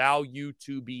tons of value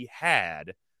to be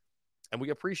had. And we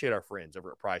appreciate our friends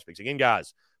over at Prize Picks. Again,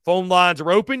 guys, phone lines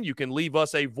are open. You can leave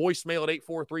us a voicemail at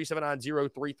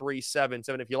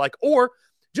 843-790-3377 if you like, or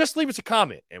just leave us a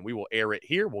comment, and we will air it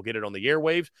here. We'll get it on the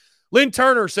airwaves. Lynn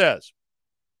Turner says,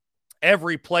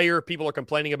 every player people are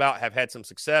complaining about have had some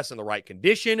success in the right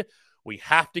condition. We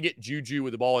have to get Juju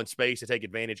with the ball in space to take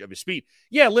advantage of his speed.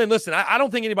 Yeah, Lynn, listen, I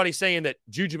don't think anybody's saying that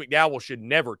Juju McDowell should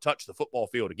never touch the football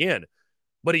field again,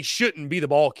 but he shouldn't be the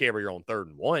ball carrier on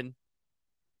 3rd and 1.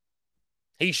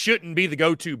 He shouldn't be the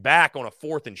go-to back on a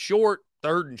 4th and short,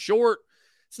 3rd and short.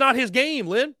 It's not his game,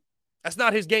 Lynn. That's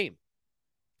not his game.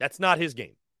 That's not his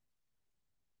game.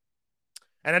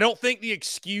 And I don't think the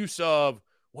excuse of,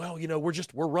 well, you know,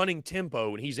 we're running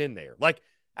tempo and he's in there. Like,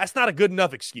 that's not a good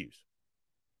enough excuse.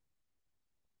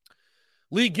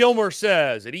 Lee Gilmer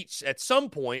says at some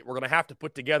point we're going to have to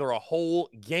put together a whole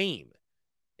game.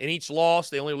 In each loss,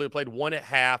 they only really played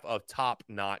 1.5 of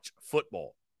top-notch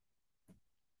football.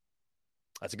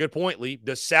 That's a good point, Lee.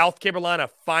 Does South Carolina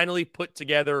finally put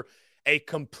together a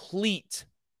complete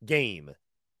game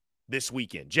this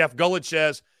weekend? Jeff Gullidge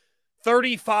says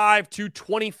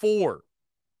 35-24,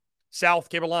 South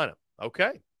Carolina.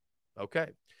 Okay.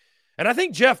 And I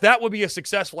think, Jeff, that would be a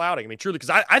successful outing. I mean, truly,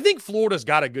 because I think Florida's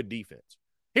got a good defense.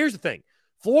 Here's the thing.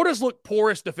 Florida's looked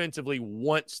porous defensively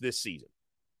once this season.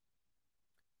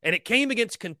 And it came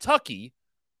against Kentucky,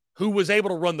 who was able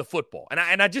to run the football. And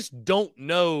I just don't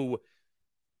know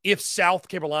if South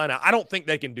Carolina, I don't think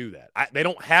they can do that. They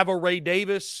don't have a Ray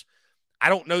Davis. I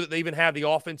don't know that they even have the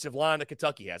offensive line that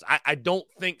Kentucky has. I don't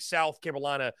think South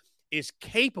Carolina is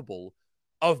capable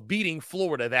of beating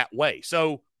Florida that way.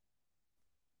 So,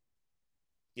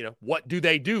 you know, what do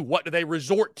they do? What do they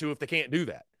resort to if they can't do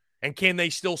that? And can they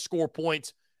still score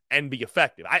points and be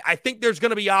effective? I think there's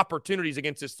going to be opportunities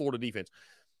against this Florida defense.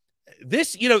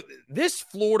 This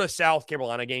Florida-South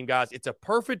Carolina game, guys, it's a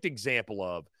perfect example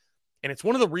of, and it's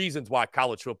one of the reasons why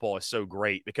college football is so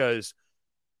great, because,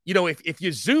 you know, if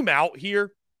you zoom out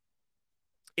here,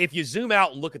 if you zoom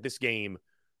out and look at this game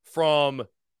from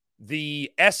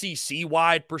the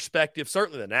SEC-wide perspective,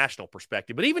 certainly the national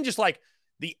perspective, but even just like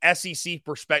the SEC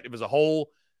perspective as a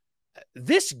whole,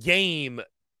 this game,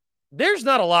 there's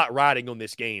not a lot riding on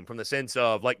this game from the sense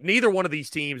of, like, neither one of these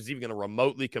teams is even going to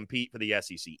remotely compete for the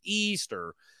SEC East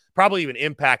or probably even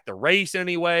impact the race in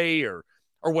any way or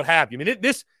what have you. I mean,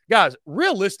 this, guys,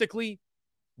 realistically,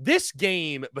 this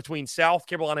game between South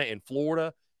Carolina and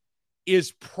Florida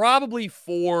is probably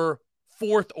for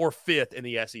 4th or 5th in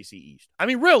the SEC East. I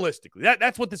mean, realistically,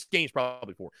 that's what this game's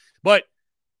probably for. But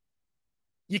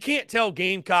you can't tell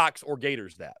Gamecocks or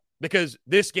Gators that, because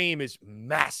this game is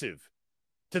massive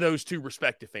to those two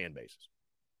respective fan bases.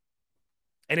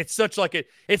 And it's such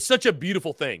a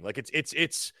beautiful thing. Like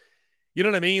it's you know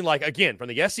what I mean? Like, again, from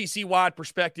the SEC wide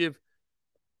perspective,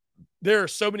 there are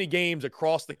so many games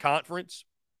across the conference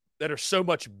that are so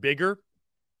much bigger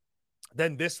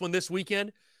than this one this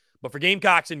weekend. But for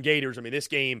Gamecocks and Gators, I mean, this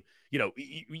game, you know,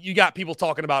 you got people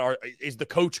talking about, is the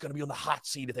coach going to be on the hot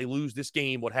seat if they lose this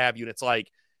game, what have you? And it's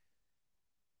like,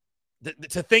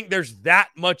 to think there's that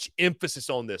much emphasis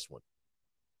on this one.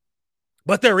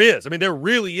 But there is. I mean, there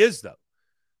really is, though.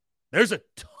 There's a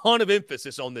ton of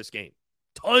emphasis on this game.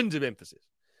 Tons of emphasis.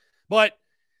 But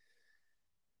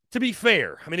to be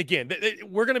fair, I mean, again,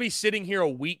 we're going to be sitting here a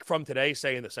week from today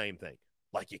saying the same thing.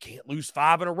 Like, you can't lose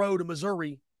 5 in a row to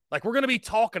Missouri. Like, we're going to be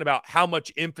talking about how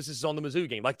much emphasis is on the Mizzou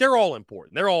game. Like, they're all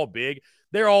important. They're all big.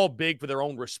 They're all big for their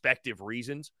own respective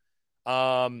reasons.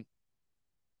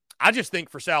 I just think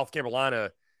for South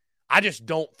Carolina, I just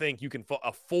don't think you can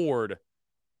afford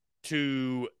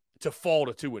to fall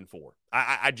to 2-4.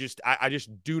 I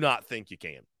just do not think you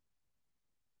can.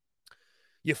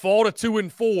 You fall to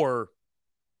 2-4,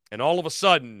 and all of a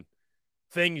sudden,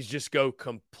 things just go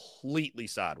completely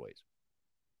sideways.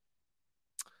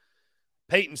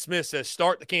 Peyton Smith says,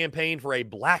 start the campaign for a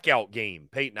blackout game.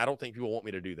 Peyton, I don't think people want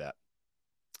me to do that.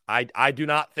 I do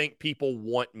not think people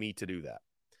want me to do that.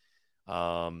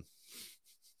 Here's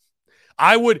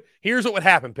what would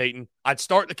happen, Peyton. I'd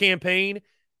start the campaign,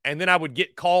 and then I would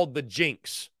get called the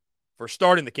jinx for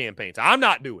starting the campaign. So I'm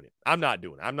not doing it. I'm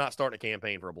not starting a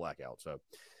campaign for a blackout. So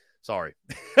sorry.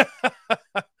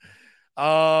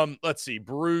 Let's see.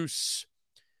 Bruce.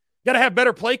 Got to have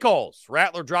better play calls.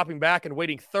 Rattler dropping back and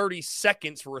waiting 30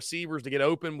 seconds for receivers to get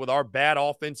open with our bad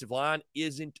offensive line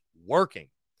isn't working.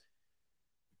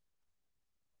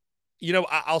 You know,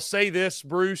 I'll say this,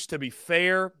 Bruce, to be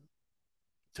fair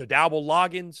to Dowell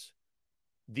Loggins,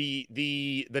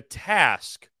 the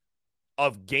task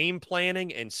of game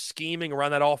planning and scheming around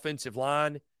that offensive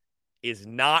line is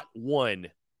not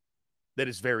one that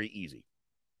is very easy.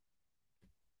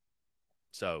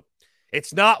 So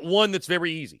it's not one that's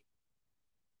very easy.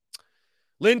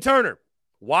 Lynn Turner,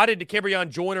 why did De'Kevion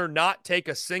Joyner not take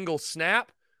a single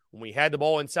snap when we had the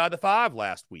ball inside the 5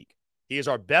 last week? He is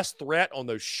our best threat on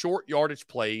those short yardage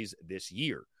plays this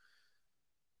year.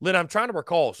 Lynn, I'm trying to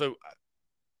recall. So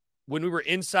when we were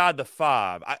inside the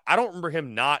 5, I don't remember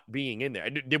him not being in there.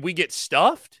 Did we get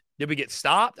stuffed? Did we get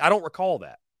stopped? I don't recall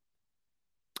that.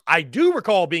 I do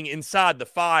recall being inside the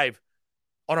 5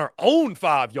 on our own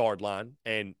 5-yard line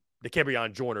and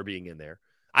De'Kevion Joyner being in there.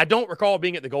 I don't recall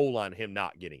being at the goal line and him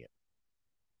not getting it.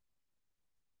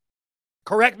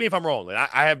 Correct me if I'm wrong, Lynn.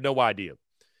 I have no idea.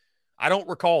 I don't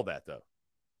recall that, though.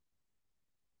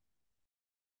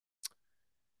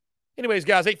 Anyways,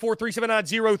 guys,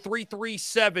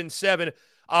 843-790-3377.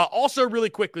 Also, really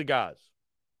quickly, guys,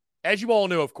 as you all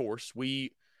know, of course,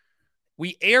 we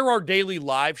air our daily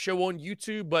live show on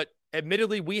YouTube, but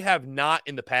admittedly, we have not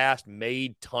in the past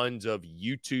made tons of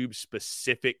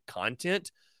YouTube-specific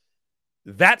content.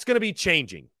 That's going to be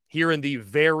changing here in the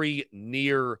very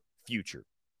near future.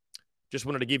 Just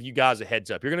wanted to give you guys a heads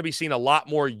up. You're going to be seeing a lot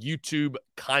more YouTube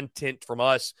content from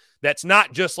us. That's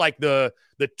not just like the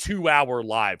 2-hour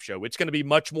live show. It's going to be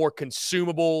much more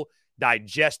consumable,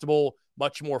 digestible,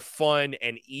 much more fun,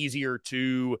 and easier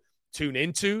to tune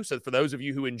into. So for those of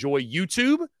you who enjoy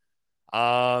YouTube,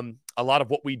 a lot of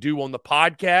what we do on the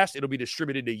podcast, it'll be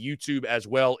distributed to YouTube as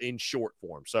well in short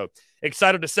form. So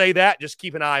excited to say that. Just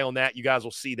keep an eye on that. You guys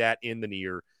will see that in the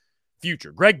near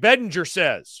future. Greg Bedinger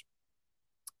says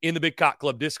in the Big Cock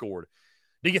Club Discord,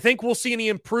 do you think we'll see any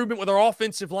improvement with our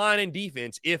offensive line and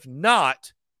defense? If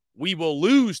not, we will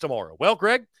lose tomorrow. Well,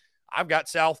 Greg, I've got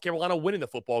South Carolina winning the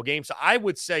football game, so I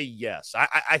would say yes.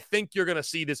 I think you're going to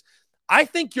see this. I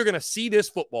think you're going to see this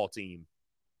football team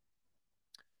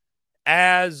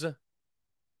as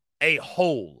a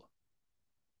whole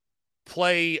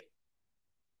play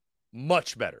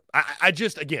much better. I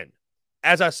just, again,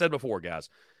 as I said before, guys,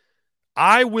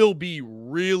 I will be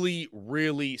really,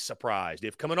 really surprised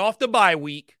if coming off the bye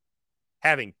week,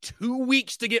 having 2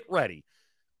 weeks to get ready,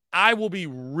 I will be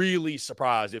really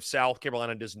surprised if South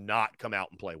Carolina does not come out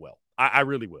and play well. I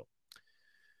really will.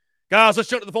 Guys, let's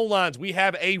jump to the phone lines. We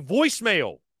have a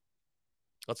voicemail.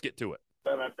 Let's get to it.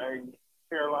 Been a dang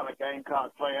Carolina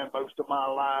Gamecock fan most of my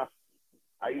life.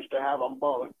 I used to have a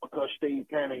mullet because Steve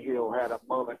Cantyhill had a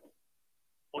mullet.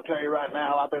 I'll tell you right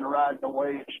now, I've been riding the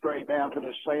wave straight down to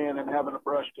the sand and having to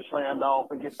brush the sand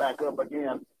off and get back up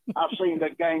again. I've seen the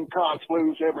Gamecocks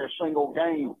lose every single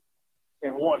game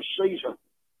in one season.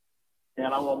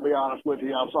 And I'm going to be honest with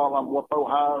you, I saw them with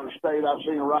Ohio State. I've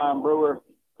seen Ryan Brewer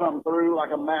come through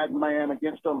like a madman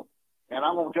against them. And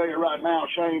I'm going to tell you right now,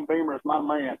 Shane Beamer is my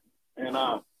man. And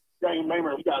Shane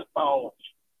Beamer's got balls.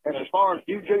 And as far as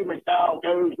Juju McDowell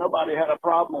goes, nobody had a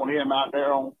problem on him out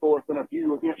there on 4th and a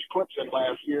few against Clemson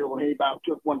last year when he about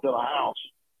took one to the house.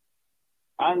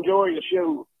 I enjoy the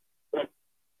show, but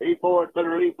he boys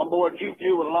better leave my boy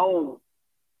Juju alone.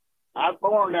 I was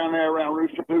born down there around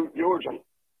Rooster Boot, Georgia.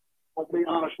 I'll be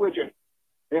honest with you.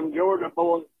 Them Georgia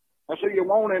boys, that's who you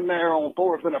want in there on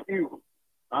 4th and a few.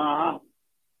 Uh-huh.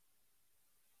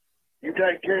 You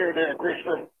take care there,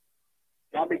 Christopher.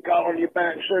 I'll be calling you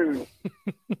back soon.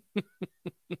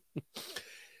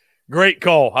 Great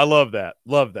call. I love that.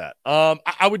 Love that.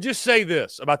 I would just say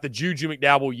this about the Juju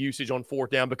McDowell usage on 4th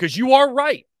down, because you are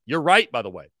right. You're right, by the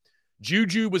way.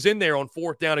 Juju was in there on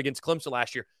 4th down against Clemson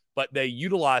last year, but they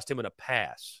utilized him in a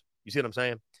pass. You see what I'm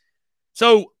saying?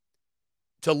 So,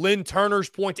 to Lynn Turner's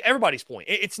point, to everybody's point,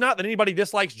 it's not that anybody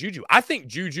dislikes Juju. I think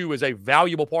Juju is a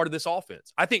valuable part of this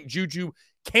offense. I think Juju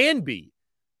can be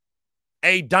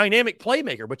a dynamic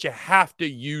playmaker, but you have to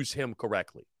use him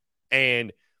correctly.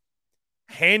 And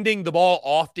handing the ball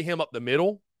off to him up the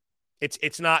middle,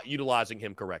 it's not utilizing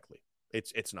him correctly.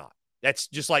 It's not. That's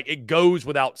just like, it goes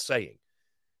without saying.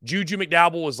 Juju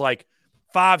McDowell is like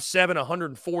 5'7",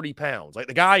 140 pounds. Like,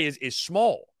 the guy is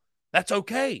small. That's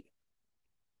okay.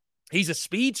 He's a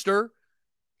speedster.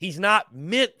 He's not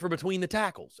meant for between the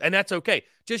tackles, and that's okay.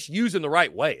 Just use him the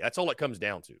right way. That's all it comes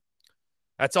down to.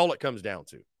 That's all it comes down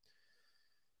to.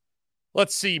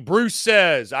 Let's see. Bruce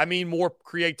says, I mean more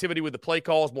creativity with the play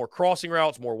calls, more crossing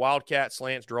routes, more wildcat,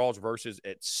 slants, draws, verses,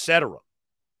 etc.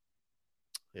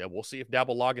 Yeah, we'll see if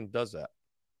Dabble Loggins does that.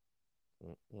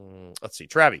 Let's see.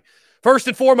 Travi, first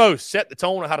and foremost, set the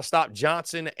tone on how to stop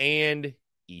Johnson and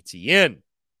ETN.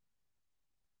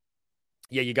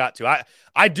 Yeah, you got to.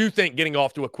 I do think getting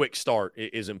off to a quick start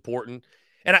is important.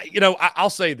 And, I'll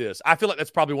say this. I feel like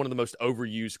that's probably one of the most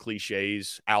overused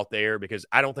cliches out there because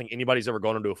I don't think anybody's ever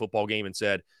gone into a football game and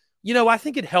said, I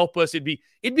think it'd help us. It'd be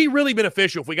really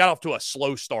beneficial if we got off to a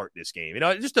slow start this game.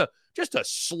 Just a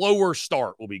slower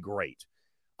start will be great.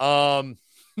 So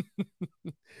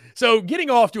getting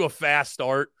off to a fast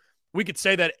start, we could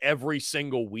say that every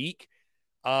single week.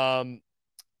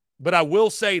 But I will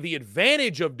say the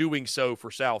advantage of doing so for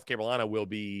South Carolina will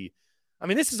be,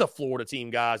 this is a Florida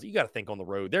team, guys. You got to think on the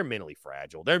road. They're mentally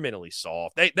fragile. They're mentally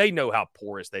soft. They know how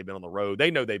porous they've been on the road. They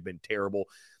know they've been terrible.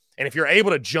 And if you're able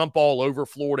to jump all over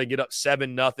Florida and get up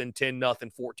 7-0,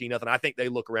 10-0, 14-0, I think they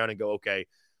look around and go, okay,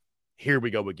 here we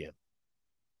go again.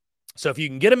 So if you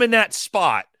can get them in that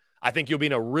spot, I think you'll be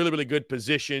in a really, really good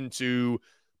position to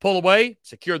pull away,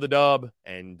 secure the dub,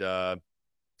 and,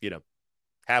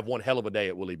 have one hell of a day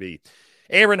at Willie B.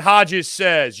 Aaron Hodges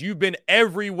says, you've been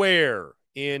everywhere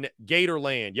in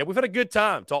Gatorland. Yeah, we've had a good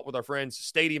time. Talked with our friends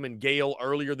Stadium and Gale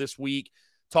earlier this week.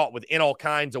 Talked with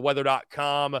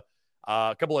inallkindsofweather.com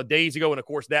a couple of days ago. And, of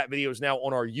course, that video is now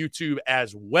on our YouTube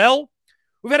as well.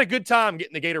 We've had a good time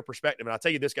getting the Gator perspective. And I'll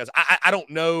tell you this, guys, I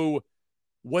don't know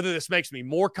whether this makes me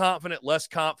more confident, less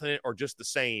confident, or just the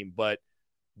same. But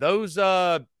those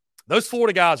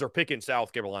Florida guys are picking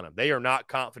South Carolina. They are not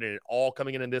confident at all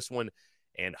coming in this one.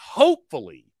 And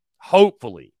hopefully,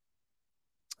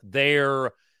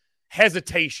 their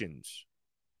hesitations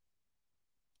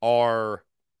are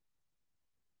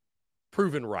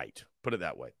proven right. Put it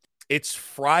that way. It's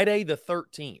Friday the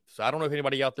 13th. So I don't know if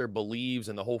anybody out there believes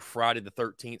in the whole Friday the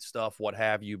 13th stuff, what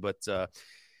have you. But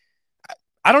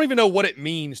I don't even know what it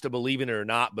means to believe in it or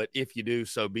not, but if you do,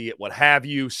 so be it, what have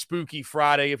you. Spooky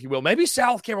Friday, if you will. Maybe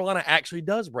South Carolina actually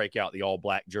does break out the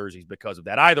all-black jerseys because of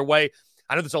that. Either way,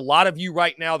 I know there's a lot of you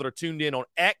right now that are tuned in on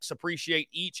X. Appreciate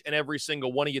each and every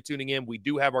single one of you tuning in. We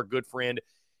do have our good friend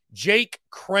Jake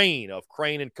Crane of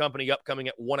Crane & Company upcoming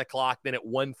at 1 o'clock. Then at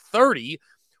 1:30,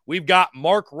 we've got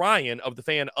Mark Ryan of the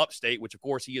Fan Upstate, which, of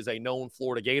course, he is a known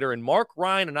Florida Gator. And Mark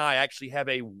Ryan and I actually have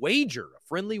a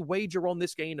friendly wager on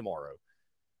this game tomorrow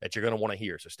that you're going to want to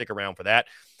hear. So stick around for that.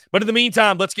 But in the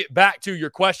meantime, let's get back to your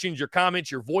questions, your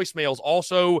comments, your voicemails.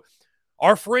 Also,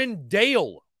 our friend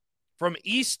Dale from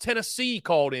East Tennessee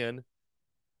called in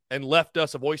and left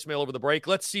us a voicemail over the break.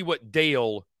 Let's see what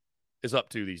Dale is up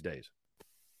to these days.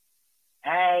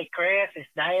 Hey, Chris, it's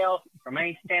Dale from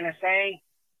East Tennessee.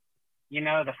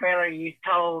 The fella you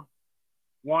told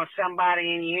wants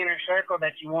somebody in your inner circle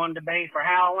that you wanted to be for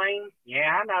Halloween?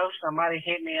 Yeah, I know. Somebody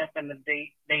hit me up in the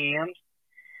DMs.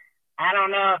 I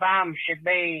don't know if I should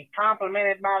be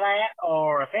complimented by that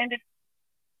or offended,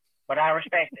 but I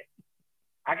respect it.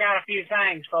 I got a few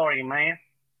things for you, man.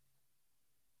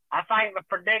 I think the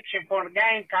prediction for the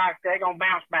Gamecocks, they're going to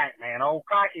bounce back, man. Old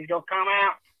Cocky's going to come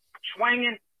out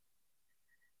swinging.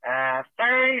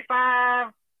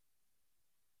 35,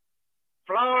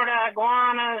 Florida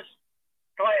Iguanas,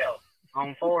 12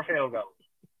 on 4 field goals.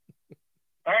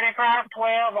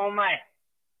 35-12 on that.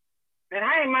 And,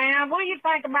 hey, man, what do you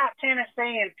think about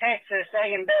Tennessee and Texas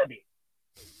A&W?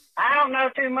 I don't know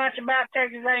too much about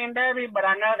Texas A&W, but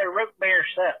I know their root beer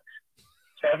sucks.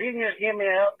 So if you can just give me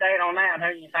an update on that, who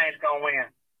you think is going to win?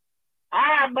 All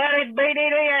right, buddy,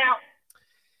 BDD out.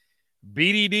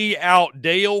 BDD out.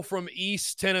 Dale from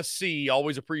East Tennessee.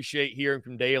 Always appreciate hearing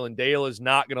from Dale, and Dale is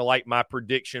not going to like my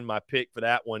prediction, my pick for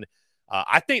that one.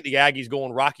 I think the Aggies go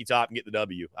on Rocky Top and get the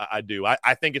W. I do.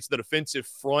 I think it's the defensive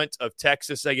front of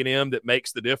Texas A&M that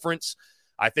makes the difference.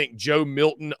 I think Joe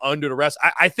Milton under the rest.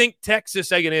 I think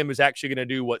Texas A&M is actually going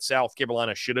to do what South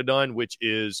Carolina should have done, which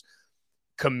is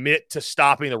commit to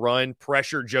stopping the run,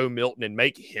 pressure Joe Milton, and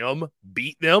make him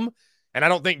beat them. And I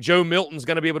don't think Joe Milton's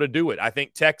going to be able to do it. I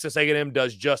think Texas A&M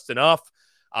does just enough.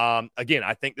 Again,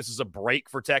 I think this is a break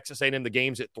for Texas A&M. The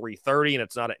game's at 3:30, and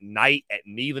it's not at night at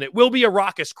Neyland. It will be a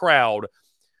raucous crowd,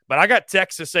 but I got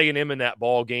Texas A&M in that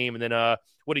ball game. And then,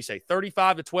 what do you say,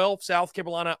 35-12, South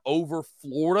Carolina over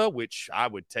Florida, which I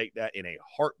would take that in a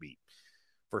heartbeat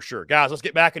for sure. Guys, let's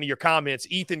get back into your comments.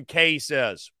 Ethan K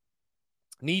says,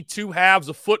 need 2 halves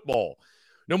of football.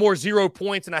 No more 0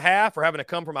 points and a half or having to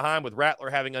come from behind with Rattler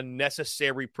having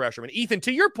unnecessary pressure. And Ethan,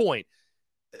 to your point,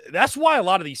 that's why a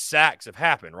lot of these sacks have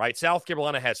happened, right? South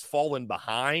Carolina has fallen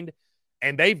behind,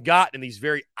 and they've gotten in these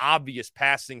very obvious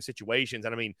passing situations.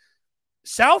 And I mean,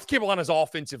 South Carolina's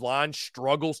offensive line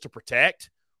struggles to protect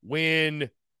when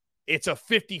it's a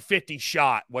 50-50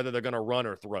 shot whether they're going to run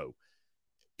or throw.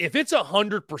 If it's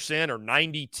 100% or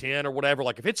 90-10 or whatever,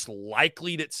 like if it's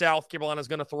likely that South Carolina's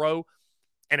going to throw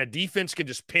and a defense can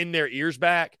just pin their ears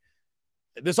back,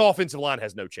 this offensive line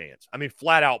has no chance. I mean,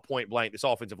 flat out, point blank, this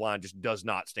offensive line just does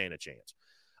not stand a chance.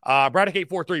 Braddock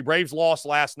 843, Braves lost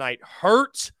last night.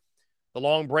 Hurts the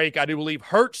long break, I do believe,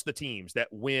 hurts the teams that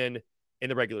win in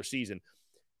the regular season.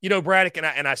 You know, Braddock,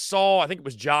 and I saw, I think it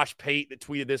was Josh Pate that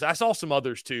tweeted this. I saw some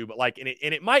others too, but like, and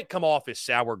it might come off as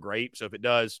sour grape. So if it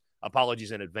does,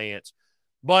 apologies in advance.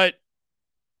 But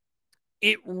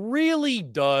it really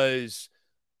does.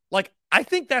 Like, I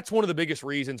think that's one of the biggest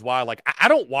reasons why, like, I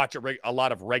don't watch a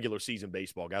lot of regular season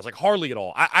baseball, guys, like hardly at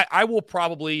all. I will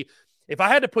probably, if I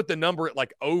had to put the number at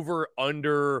like over,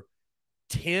 under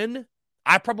 10,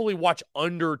 I probably watch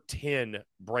under 10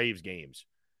 Braves games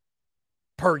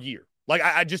per year. Like,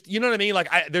 I just, you know what I mean? Like,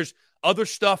 there's other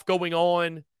stuff going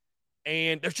on,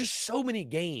 and there's just so many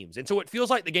games. And so it feels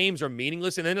like the games are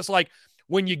meaningless. And then it's like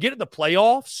when you get to the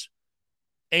playoffs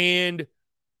and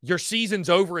your season's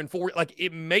over in 4, like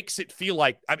it makes it feel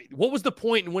like, I mean, what was the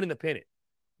point in winning the pennant?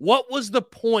 What was the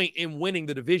point in winning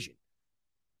the division?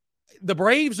 The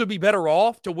Braves would be better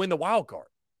off to win the wild card.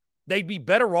 They'd be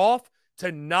better off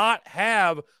to not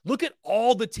have, look at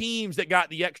all the teams that got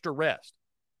the extra rest.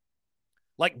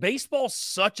 Like, baseball's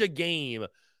such a game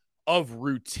of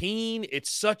routine.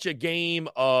 It's such a game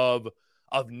of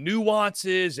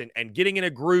nuances and getting in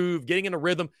a groove, getting in a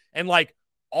rhythm. And like,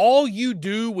 all you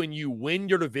do when you win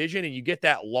your division and you get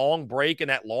that long break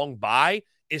and that long bye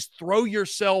is throw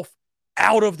yourself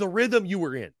out of the rhythm you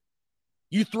were in.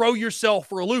 You throw yourself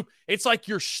for a loop. It's like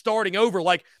you're starting over.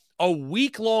 Like, a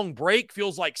week-long break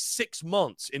feels like 6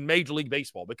 months in Major League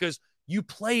Baseball because you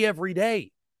play every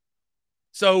day.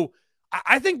 So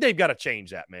I think they've got to change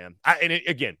that, man.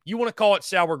 Again, you want to call it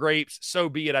sour grapes, so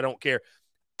be it. I don't care.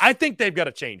 I think they've got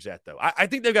to change that, though. I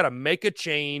think they've got to make a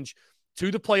change to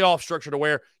the playoff structure to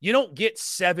where you don't get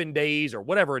 7 days or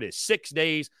whatever it is, 6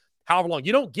 days, however long.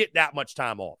 You don't get that much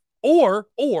time off.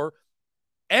 Or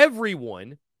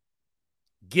everyone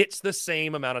gets the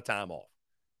same amount of time off.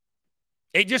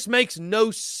 It just makes no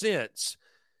sense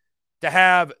to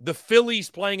have the Phillies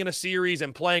playing in a series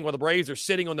and playing while the Braves are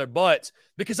sitting on their butts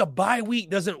because a bye week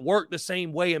doesn't work the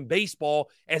same way in baseball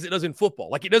as it does in football.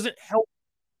 Like, it doesn't help.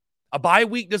 A bye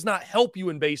week does not help you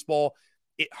in baseball.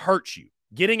 It hurts you.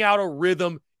 Getting out of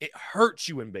rhythm, it hurts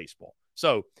you in baseball.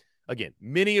 So, again,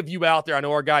 many of you out there, I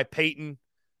know our guy Peyton,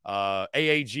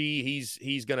 AAG,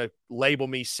 he's going to label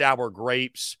me sour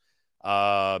grapes.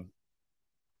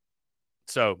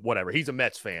 So, whatever. He's a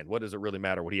Mets fan. What does it really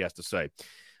matter what he has to say?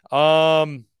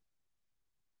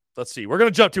 Let's see. We're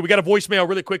going to jump to, we got a voicemail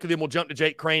really quickly, then we'll jump to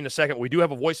Jake Crane in a second. We do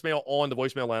have a voicemail on the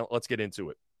voicemail line. Let's get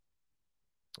into it.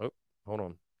 Oh, hold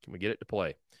on. Can we get it to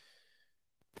play?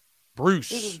 Bruce.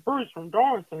 This is Bruce from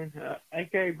Darlington,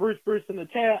 a.k.a. Bruce in the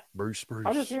chat. Bruce.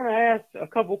 I just want to ask a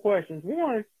couple questions.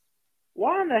 One,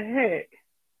 why in the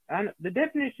heck, the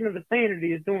definition of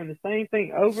insanity is doing the same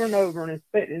thing over and over and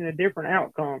expecting a different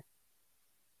outcome.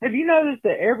 Have you noticed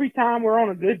that every time we're on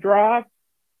a good drive,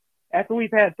 after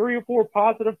we've had 3 or 4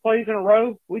 positive plays in a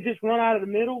row, we just run up the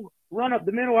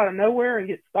middle out of nowhere and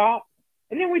get stopped,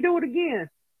 and then we do it again.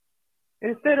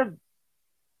 Instead of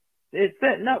it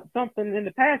setting up something in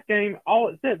the pass game, all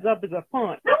it sets up is a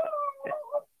punt.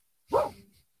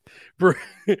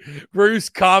 Bruce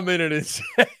commented and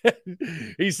said,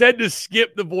 he said to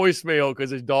skip the voicemail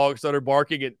because his dog started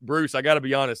barking at Bruce. I got to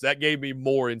be honest, that gave me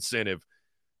more incentive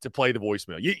to play the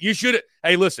voicemail. You should.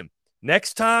 Hey, listen,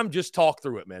 next time, just talk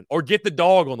through it, man, or get the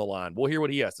dog on the line. We'll hear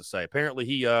what he has to say. Apparently,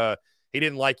 he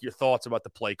didn't like your thoughts about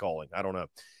the play calling. I don't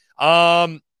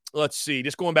know. Let's see.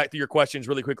 Just going back to your questions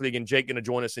really quickly. Again, Jake going to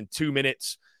join us in 2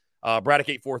 minutes. Braddock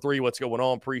 843, what's going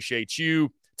on? Appreciate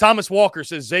you. Thomas Walker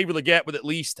says Xavier Legette with at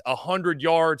least 100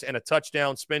 yards and a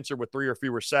touchdown. Spencer with 3 or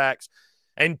fewer sacks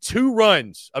and 2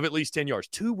 runs of at least 10 yards.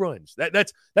 2 runs.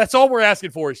 That's all we're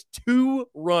asking for is 2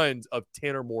 runs of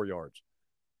 10 or more yards.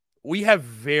 We have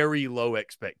very low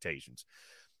expectations.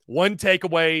 1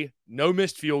 takeaway, no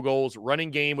missed field goals,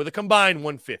 running game with a combined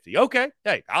 150. Okay.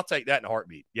 Hey, I'll take that in a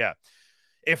heartbeat. Yeah.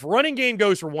 If running game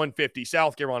goes for 150,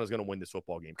 South Carolina is going to win this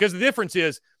football game. Because the difference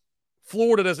is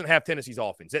Florida doesn't have Tennessee's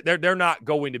offense. They're not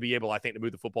going to be able, I think, to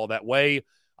move the football that way.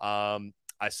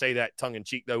 I say that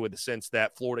tongue-in-cheek, though, with the sense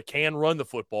that Florida can run the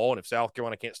football, and if South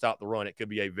Carolina can't stop the run, it could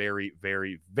be a very,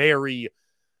 very, very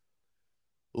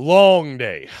long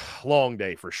day. Long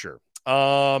day for sure.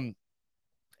 Aaron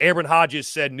Hodges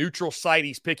said neutral site,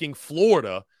 he's picking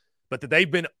Florida, but that they've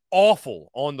been awful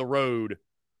on the road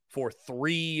for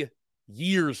 3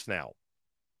 years now.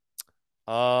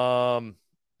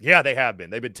 Yeah, they have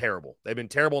been. They've been terrible. They've been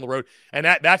terrible on the road. And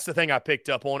that's the thing I picked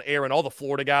up on, Aaron. All the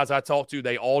Florida guys I talked to,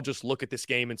 they all just look at this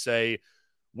game and say,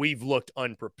 we've looked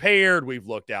unprepared. We've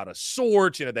looked out of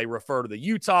sorts. They refer to the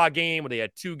Utah game where they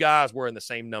had 2 guys wearing the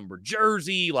same number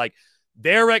jersey. Like,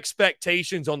 their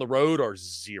expectations on the road are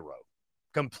zero,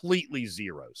 completely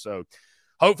zero. So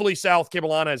hopefully South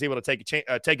Carolina is able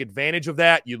to take advantage of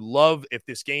that. You'd love if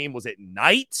this game was at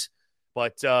night.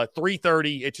 But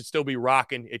 3:30, it should still be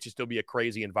rocking. It should still be a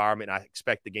crazy environment. I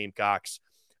expect the Gamecocks,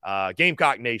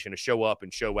 Gamecock Nation to show up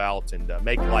and show out and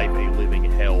make life a living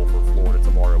hell for Florida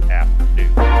tomorrow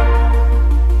afternoon.